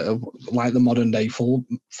like the modern day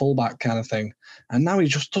fullback kind of thing, and now he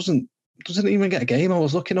just doesn't even get a game. I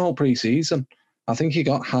was looking all pre-season. I think he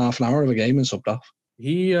got half an hour of a game and subbed off.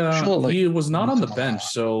 He was not on the bench,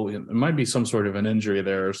 so it might be some sort of an injury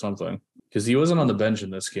there or something, because he wasn't on the bench in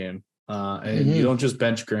this game. And you don't just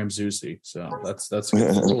bench Graham Zusi, so that's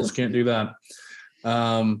rules. Can't do that.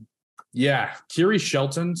 Kiri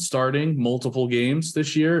Shelton starting multiple games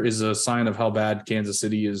this year is a sign of how bad Kansas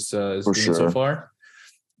City is doing so far.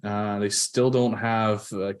 They still don't have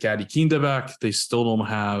Gadi Kinda back. They still don't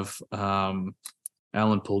have Alan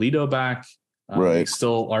Pulido back. They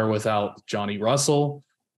still are without Johnny Russell.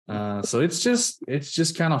 So it's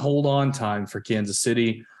just kind of hold on time for Kansas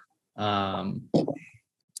City. I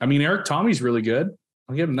mean, Eric Tommy's really good.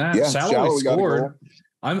 I'll give him that. Yeah, Salloway scored.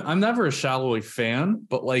 I'm never a Salloway fan,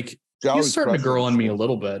 but like he's starting to grow on me a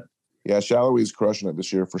little bit. Yeah, Salloway's crushing it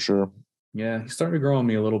this year for sure. Yeah, he's starting to grow on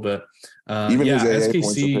me a little bit. Even his AA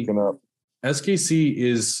points are picking up. SKC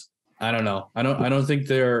is, I don't know. I don't think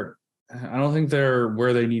they're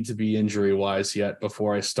where they need to be injury wise yet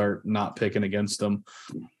before I start not picking against them.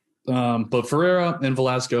 But Ferreira and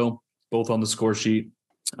Velasco both on the score sheet.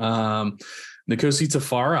 Nkosi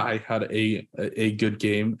Tafari had a good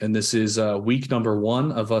game, and this is week number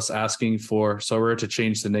 1 of us asking for Sorare to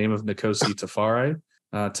change the name of Nkosi Tafari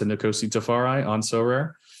to Nkosi Tafari on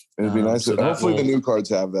Sorare. It'd be nice. Hopefully the new cards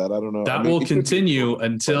have that. I don't know. That will continue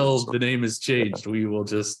until the name is changed. We will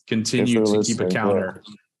just continue to keep a counter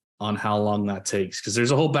on how long that takes, because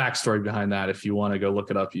there's a whole backstory behind that. If you want to go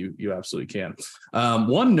look it up, you absolutely can.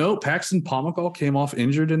 One note, Paxton Pomykal came off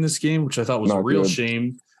injured in this game, which I thought was a real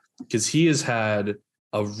shame, because he has had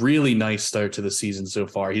a really nice start to the season so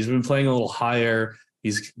far. He's been playing a little higher.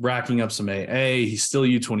 He's racking up some AA. He's still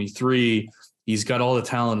U23. He's got all the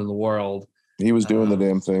talent in the world. He was doing the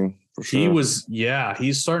damn thing for sure.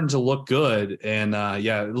 He's starting to look good. And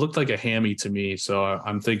it looked like a hammy to me. So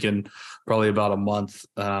I'm thinking probably about a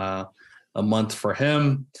month for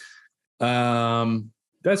him.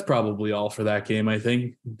 That's probably all for that game. I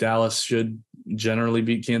think Dallas should generally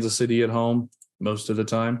beat Kansas City at home most of the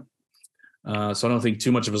time. So I don't think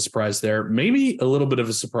too much of a surprise there. Maybe a little bit of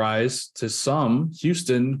a surprise to some.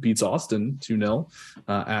 Houston beats Austin 2-0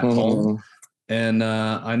 at home. And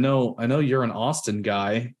I know you're an Austin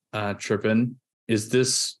guy, Trippin. Is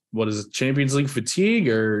this, what is it, Champions League fatigue,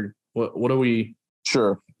 or what are we?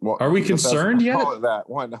 Sure. Well, are we concerned yet? Call it that.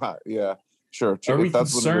 Why not? Yeah, sure. Are we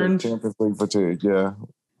concerned? Champions League fatigue. Yeah.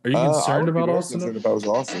 Are you concerned about Austin? Concerned if I was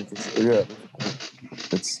Austin, for sure. Yeah.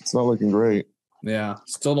 It's not looking great. Yeah,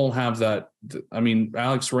 still don't have that. I mean,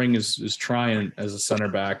 Alex Ring is trying as a center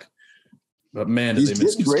back, but man, did they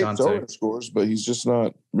miss great throwing scores, but he's just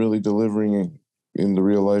not really delivering in the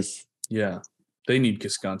real life. Yeah, they need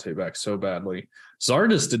Cascante back so badly.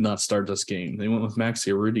 Zardes did not start this game. They went with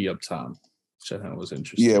Maxi Arudi up top. which I thought was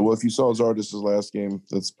interesting. Yeah, well, if you saw Zardes' last game,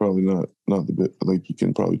 that's probably not the bit. Like, you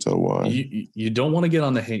can probably tell why. You don't want to get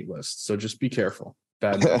on the hate list, so just be careful.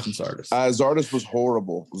 Bad mouthing Zardes. Zardes was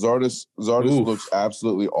horrible. Zardes looks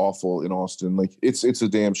absolutely awful in Austin. Like, it's a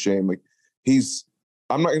damn shame. Like,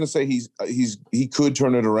 I'm not going to say he could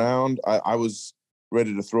turn it around. I was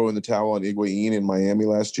ready to throw in the towel on Higuain in Miami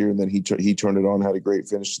last year, and then he turned it on, had a great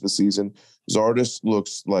finish to the season. Zardes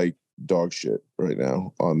looks like dog shit right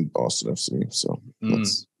now on Austin FC. So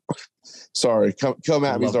sorry, come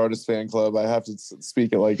at me, Zardes fan club. I have to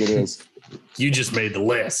speak it like it is. You just made the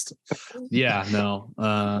list. Yeah, no.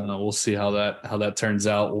 We'll see how that turns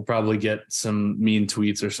out. We'll probably get some mean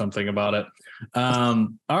tweets or something about it. All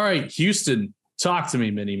right, Houston, talk to me,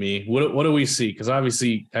 Mini-Me. What do we see? Because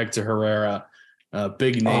obviously Hector Herrera,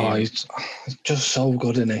 big name. Oh, he's just so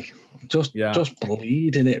good, isn't he? Just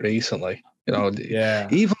bleeding it recently. You know, yeah.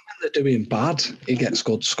 Even when they're doing bad, he gets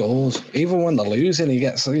good scores. Even when they're losing, he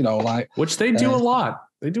gets, which they do a lot.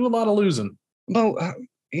 They do a lot of losing. Well,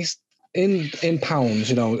 he's in pounds.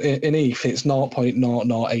 You know, in ETH it's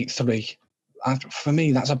 0.0083. For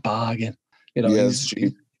me, that's a bargain. You know, he's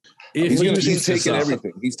taking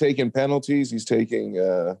everything. He's taking penalties. He's taking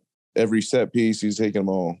every set piece. He's taking them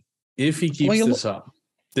all. If he keeps this up,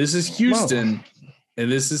 this is Houston,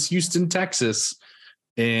 and this is Houston, Texas.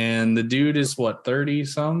 And the dude is what, 30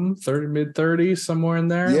 mid 30s, somewhere in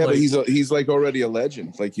there. Yeah, but he's like already a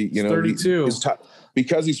legend. Like, 32.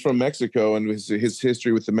 Because he's from Mexico, and his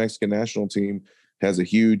history with the Mexican national team has a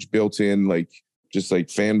huge built-in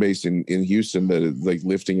fan base in Houston that is like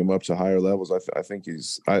lifting him up to higher levels. I think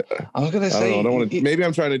he's. I was gonna say, I don't want to. Maybe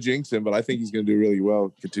I'm trying to jinx him, but I think he's going to do really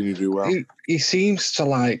well. Continue to do well. He seems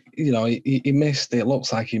to he missed. It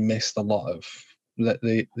looks like he missed a lot of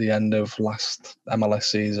the end of last MLS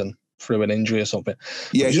season through an injury or something.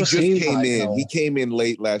 Yeah, he just came in. He came in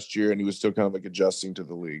late last year, and he was still kind of like adjusting to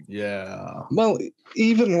the league. Yeah. Well,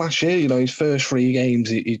 even last year, his first 3 games,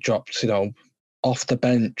 he dropped, off the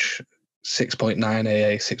bench 6.9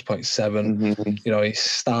 AA, 6.7. Mm-hmm. He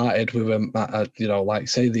started with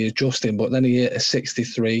the adjusting, but then he hit a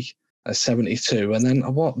 63, a 72, and then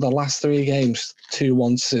the last 3 games,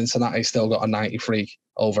 2-1 Cincinnati, still got a 93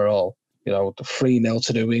 overall. The 3-0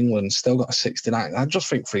 to New England, still got a 69. I just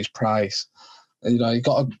think for his price, he got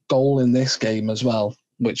a goal in this game as well,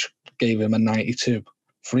 which gave him a 92.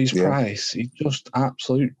 For his price, he just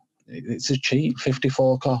it's a cheap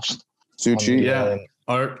 54 cost. Too cheap. Yeah.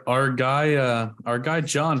 Our guy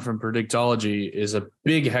John from Predictology is a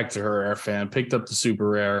big Hector Herrera fan, picked up the super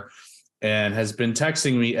rare, and has been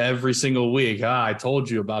texting me every single week. I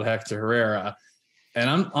told you about Hector Herrera.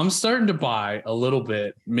 And I'm starting to buy a little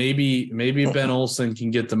bit. Maybe Ben Olsen can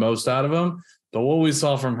get the most out of him. But what we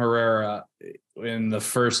saw from Herrera in the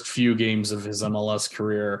first few games of his MLS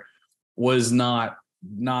career was not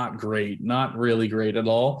great, not really great at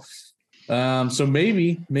all. So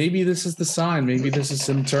maybe this is the sign. Maybe this is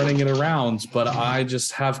him turning it around. But I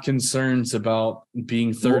just have concerns about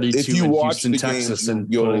being 32 in Houston, Texas, and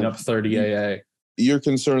putting up 30 AA. Your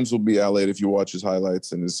concerns will be allayed if you watch his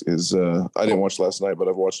highlights and his. I didn't watch last night, but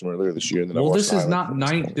I've watched him earlier this year. And then this is not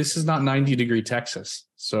 90-degree Texas.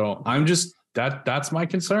 So I'm just that's my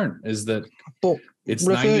concern is that it's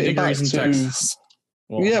 90 degrees in Texas.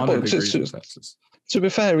 Well, yeah, but in Texas. To be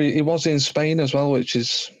fair, he was in Spain as well, which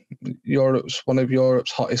is one of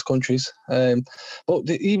Europe's hottest countries. But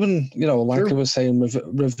even I was saying,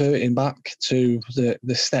 reverting back to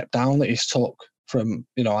the step down that he's took from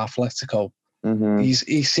Atletico. Mm-hmm.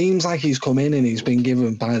 He seems like he's come in and he's been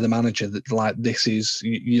given by the manager that this is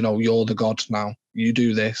you're the god now. You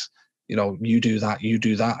do this, you do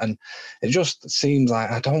that, and it just seems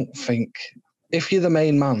like I don't think if you're the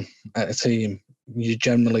main man at a team, you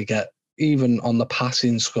generally get, even on the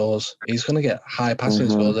passing scores, he's going to get high passing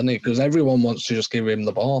scores, isn't he? Because everyone wants to just give him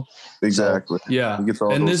the ball. Exactly. So, yeah.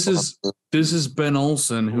 And this is Ben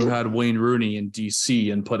Olsen, who had Wayne Rooney in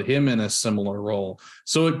DC and put him in a similar role.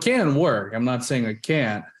 So it can work. I'm not saying it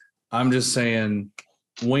can't. I'm just saying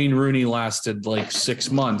Wayne Rooney lasted like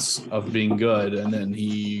 6 months of being good, and then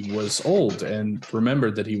he was old and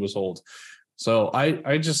remembered that he was old. So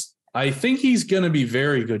I think he's going to be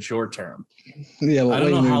very good short term. Yeah, well, I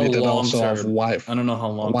don't know how long term. I don't know how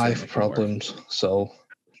long. Wife problems. So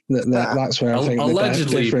that's where I think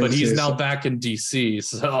allegedly, but he's now back in DC.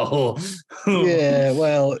 So yeah,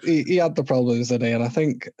 well, he had the problems, didn't he? And I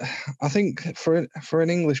think for an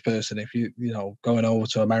English person, if you going over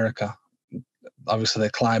to America, obviously the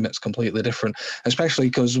climate's completely different, especially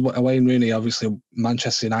because Wayne Rooney, obviously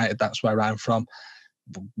Manchester United, that's where I'm from.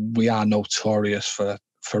 We are notorious for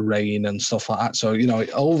rain and stuff like that. So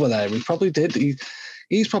over there, he probably did. He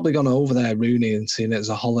he's probably gone over there, Rooney, and seen it as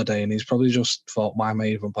a holiday, and he's probably just thought, why am I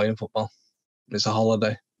even playing football? It's a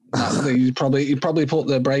holiday. He probably put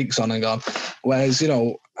the brakes on and gone. Whereas,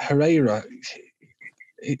 Herrera,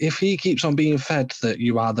 if he keeps on being fed that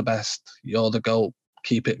you are the best, you're the GOAT,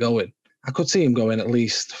 keep it going. I could see him going at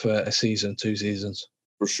least for a season, 2 seasons.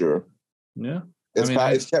 For sure. Yeah.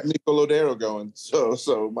 It's kept Nico Lodero going,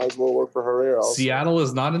 so might as well work for Herrera also. Seattle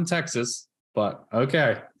is not in Texas, but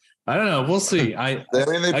okay. I don't know. We'll see. Again,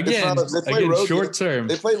 short term.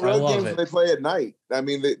 They play road games and they play at night. I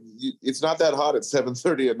mean, it's not that hot at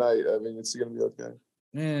 7:30 at night. I mean, it's going to be okay.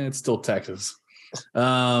 It's still Texas.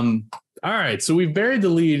 All right. So we've buried the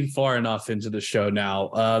lead far enough into the show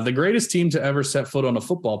now. The greatest team to ever set foot on a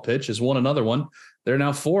football pitch has won another one. They're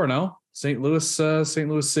now 4-0. St.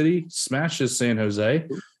 Louis City smashes San Jose.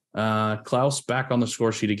 Klaus back on the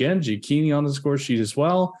score sheet again. Giacchini on the score sheet as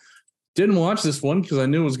well. Didn't watch this one because I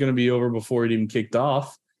knew it was going to be over before it even kicked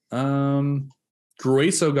off.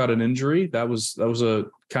 Grueso got an injury. That was a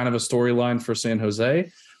kind of a storyline for San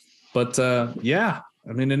Jose. But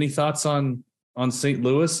any thoughts on St.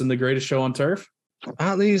 Louis and the greatest show on turf?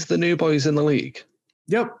 Aren't these the new boys in the league?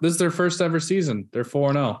 Yep, this is their first ever season. They're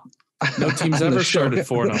 4-0. No team's ever started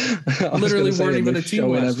 4-0. Literally weren't even a team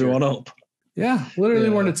last everyone year. Up. Yeah,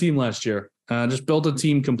 weren't a team last year. Just built a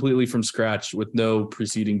team completely from scratch with no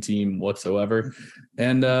preceding team whatsoever.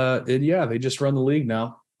 And they just run the league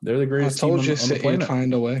now. They're the greatest team on the planet. You'd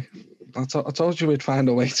find a way. I told you we'd find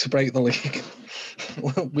a way to break the league.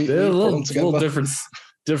 They're a little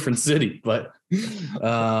different city, but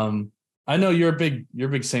I know you're a big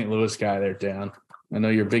St. Louis guy there, Dan. I know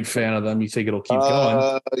you're a big fan of them. You think it'll keep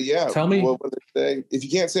going? Yeah. Tell me. What would they say? If you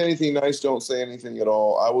can't say anything nice, don't say anything at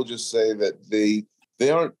all. I will just say that they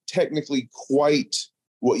aren't technically quite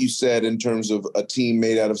what you said in terms of a team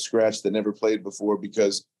made out of scratch that never played before,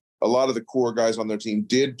 because a lot of the core guys on their team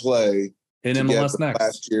did play in MLS Next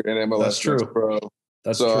last year in MLS That's true. Next Pro.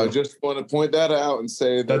 That's true. I just want to point that out and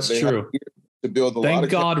say that that's true. To build a Thank lot of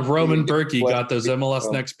God Roman Berkey got those MLS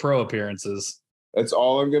Next Pro appearances. That's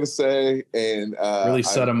all I'm going to say. And really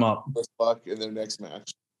set him up. Best luck in their next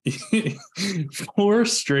match. 4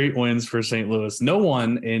 straight wins for St. Louis. No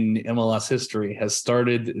one in MLS history has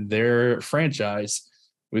started their franchise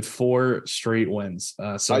with 4 straight wins.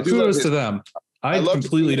 So kudos to them. I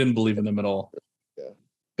completely didn't believe in them at all. Yeah.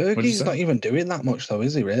 Berkey's not even doing that much, though,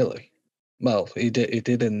 is he really? Well, he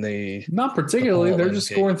did in the... Not particularly. They're just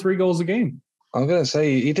scoring 3 goals a game. I'm going to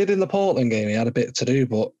say he did in the Portland game. He had a bit to do,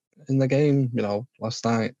 but in the game, last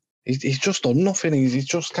night, he's just done nothing. He's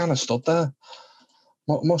just kind of stood there.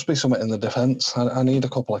 Must be something in the defense. I need a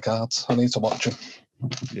couple of cards. I need to watch him.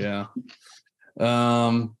 Yeah.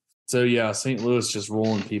 St. Louis just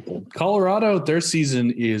rolling people. Colorado, their season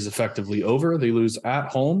is effectively over. They lose at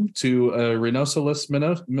home to a Reynoso-less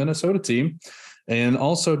Minnesota team. And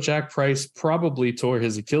also Jack Price probably tore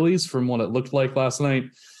his Achilles from what it looked like last night,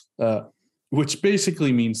 which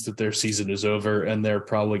basically means that their season is over and they're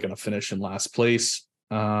probably going to finish in last place.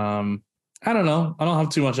 I don't know. I don't have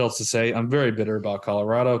too much else to say. I'm very bitter about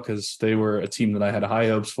Colorado because they were a team that I had high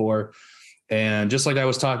hopes for. And just like I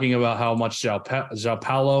was talking about how much João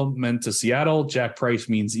Paulo meant to Seattle, Jack Price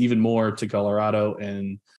means even more to Colorado,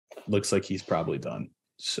 and looks like he's probably done.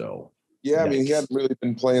 So, yeah, I mean, he hadn't really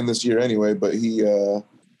been playing this year anyway, but he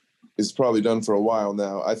is probably done for a while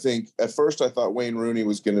now. I think at first I thought Wayne Rooney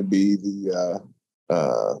was going to be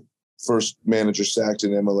the first manager sacked in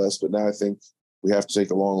MLS, but now I think we have to take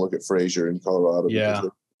a long look at Frazier in Colorado. Yeah.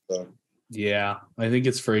 Yeah, I think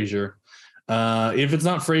it's Frazier. If it's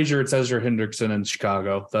not Frazier, it's Ezra Hendrickson in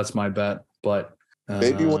Chicago. That's my bet. But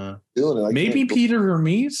maybe doing it. Maybe Peter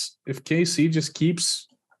Hermes if KC just keeps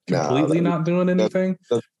completely not doing anything.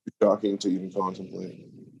 That's shocking to even contemplate.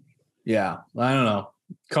 Yeah, I don't know.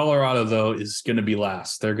 Colorado, though, is going to be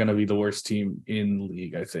last. They're going to be the worst team in the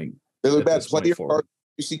league, I think. They look bad. Plenty of cards.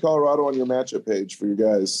 You see Colorado on your matchup page for you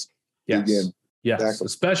guys. Yes. Again. Yes, exactly.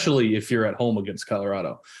 Especially if you're at home against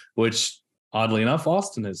Colorado, which oddly enough,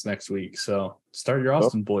 Austin is next week. So start your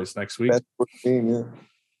Austin boys next week. That's team,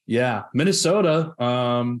 yeah. Minnesota.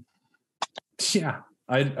 I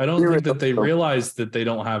don't think that they realize that they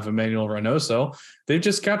don't have Emmanuel Reynoso. They've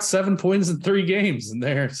just got 7 points in 3 games, and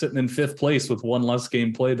they're sitting in 5th place with 1 less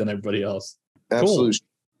game played than everybody else. Absolutely.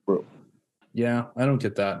 Cool. Yeah, I don't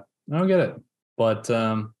get that. I don't get it. But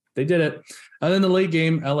they did it. And then the late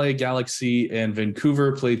game, LA Galaxy and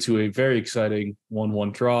Vancouver played to a very exciting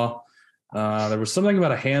 1-1 draw. There was something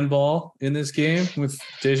about a handball in this game with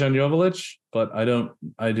Dejan Joveljic, but I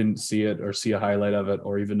didn't see it or see a highlight of it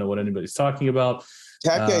or even know what anybody's talking about.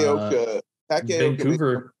 Takeoka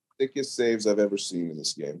Vancouver, thickest saves I've ever seen in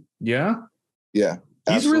this game. Yeah. Yeah.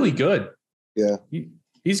 He's really good. Yeah.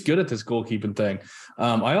 He's good at this goalkeeping thing.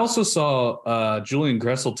 I also saw Julian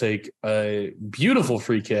Gressel take a beautiful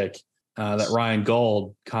free kick that Ryan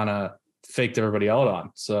Gold kind of faked everybody out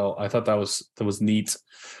on. So I thought that was neat.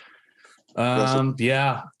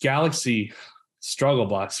 Yeah, Galaxy struggle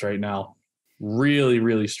bus right now. Really,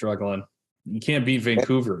 really struggling. You can't beat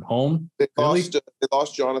Vancouver at home. They really?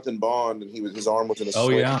 lost Jonathan Bond, and his arm was in a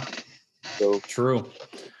sling. Yeah. So true.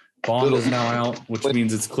 Bond is now out, which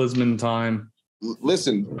means it's Klinsmann time.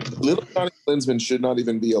 Listen, little Johnny Klinsmann should not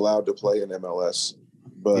even be allowed to play in MLS,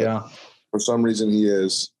 but for some reason he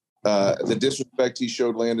is. The disrespect he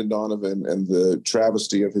showed Landon Donovan and the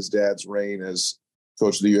travesty of his dad's reign as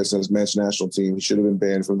coach of the U.S. men's national team, he should have been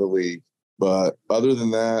banned from the league. But other than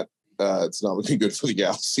that, it's not looking good for the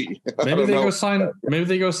Galaxy. Maybe they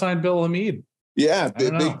go sign Bill Hamid. Yeah,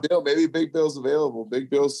 Big Bill. Maybe Big Bill's available. Big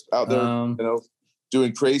Bill's out there,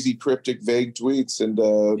 doing crazy, cryptic, vague tweets, and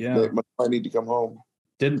they might need to come home.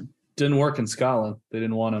 Didn't work in Scotland. They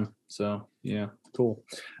didn't want him. So yeah, cool.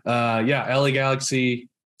 LA Galaxy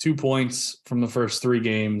 2 points from the first 3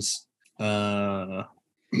 games.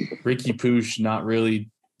 Ricky Pooch not really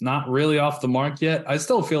off the mark yet. I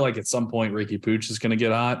still feel like at some point Ricky Pooch is going to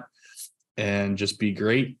get hot and just be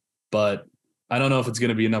great, but I don't know if it's going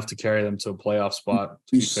to be enough to carry them to a playoff spot,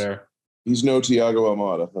 to be fair. He's no Thiago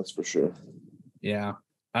Almada, that's for sure. Yeah.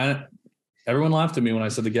 Everyone laughed at me when I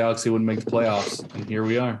said the Galaxy wouldn't make the playoffs, and here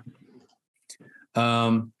we are.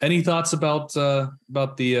 Any thoughts about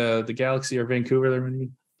the Galaxy or Vancouver there,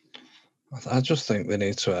 Minnie? I just think they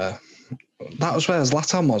need to that was where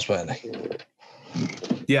Zlatan was, weren't he?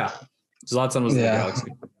 Yeah. Zlatan was in the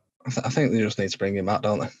Galaxy. I think they just need to bring him back,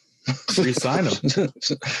 don't they? Re-sign him.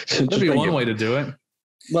 That'd be one way to do it.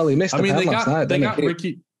 Well, he missed.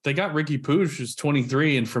 They got Ricky Pooch, who's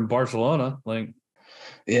 23 and from Barcelona.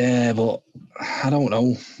 Yeah, but I don't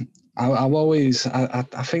know.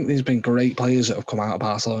 I think there's been great players that have come out of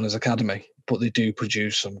Barcelona's academy, but they do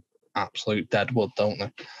produce some absolute deadwood, don't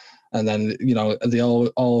they? And then, they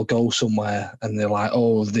all go somewhere and they're like,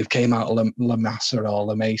 oh, they've came out of La Masa or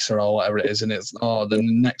La Mesa or whatever it is. And it's, the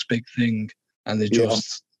next big thing. And they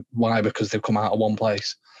just, why? Because they've come out of one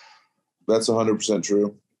place. That's 100%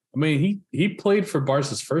 true. I mean, he played for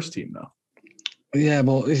Barca's first team, though. Yeah,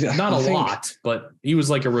 but not a lot, but he was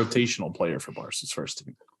like a rotational player for Barca's first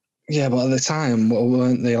team. Yeah, but at the time,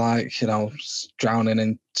 weren't they drowning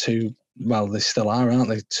in well, they still are, aren't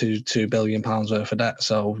they? £2 billion worth of debt.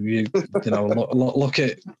 So look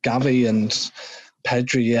at Gavi and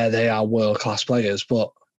Pedri. Yeah, they are world class players,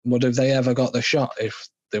 but would have they ever got the shot if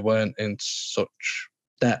they weren't in such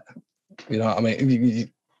debt? You know what I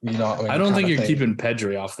mean? You know what I mean? I don't think you're keeping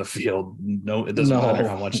Pedri off the field. No, it doesn't matter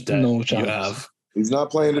how much debt you have. He's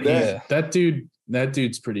not playing today. Yeah. That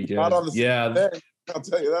dude's pretty good. Not on the day, I'll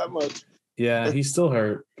tell you that much. Yeah, he's still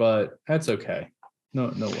hurt, but that's okay. No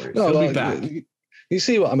worries. He'll be back. You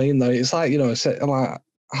see what I mean, though? It's like, like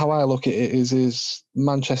how I look at it is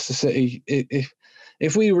Manchester City.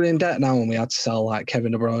 If we were in debt now and we had to sell like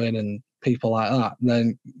Kevin De Bruyne and people like that,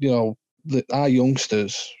 then our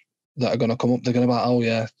youngsters that are going to come up, they're going to be like, oh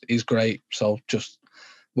yeah, he's great. So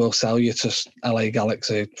we'll sell you to LA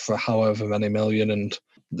Galaxy for however many million, and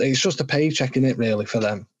it's just a paycheck in it really for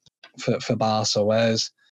them, for Barca.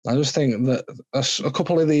 Whereas I just think that a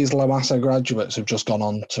couple of these La Masa graduates have just gone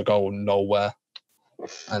on to go nowhere.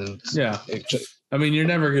 And I mean, you're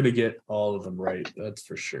never going to get all of them right. That's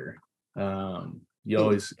for sure. You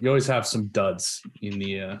always have some duds in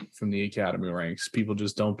the from the academy ranks. People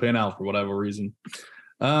just don't pan out for whatever reason.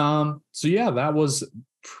 So that was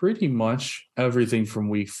pretty much everything from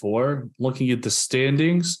week 4. Looking at the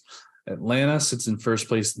standings, Atlanta sits in first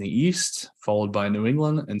place in the East, followed by New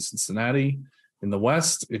England and Cincinnati. In the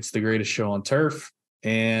West, it's the greatest show on turf,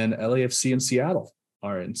 and LAFC and Seattle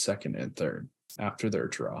are in second and third after their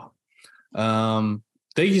draw. Thank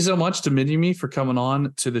you so much to MiniMe for coming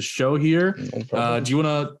on to the show here. No do you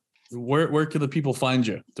want to, where can the people find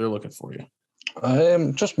you? They're looking for you.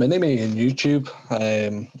 Just MiniMe and YouTube.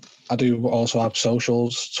 I do also have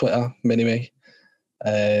socials, Twitter, MiniMe.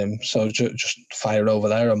 So just fire over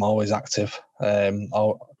there. I'm always active.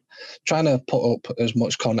 Trying to put up as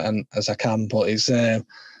much content as I can, but it's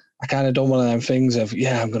I kind of done one of them things of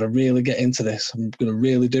I'm going to really get into this. I'm going to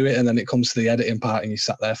really do it, and then it comes to the editing part, and you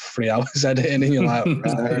sat there for 3 hours editing, and you're like,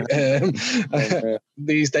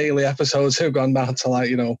 these daily episodes have gone down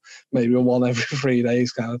to maybe one every 3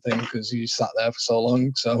 days kind of thing because you sat there for so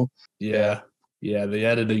long. So yeah, the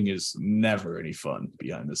editing is never any fun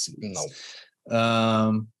behind the scenes.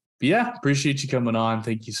 No. Appreciate you coming on.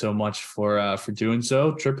 Thank you so much for doing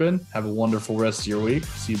so. Trippin'. Have a wonderful rest of your week.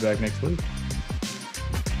 See you back next week.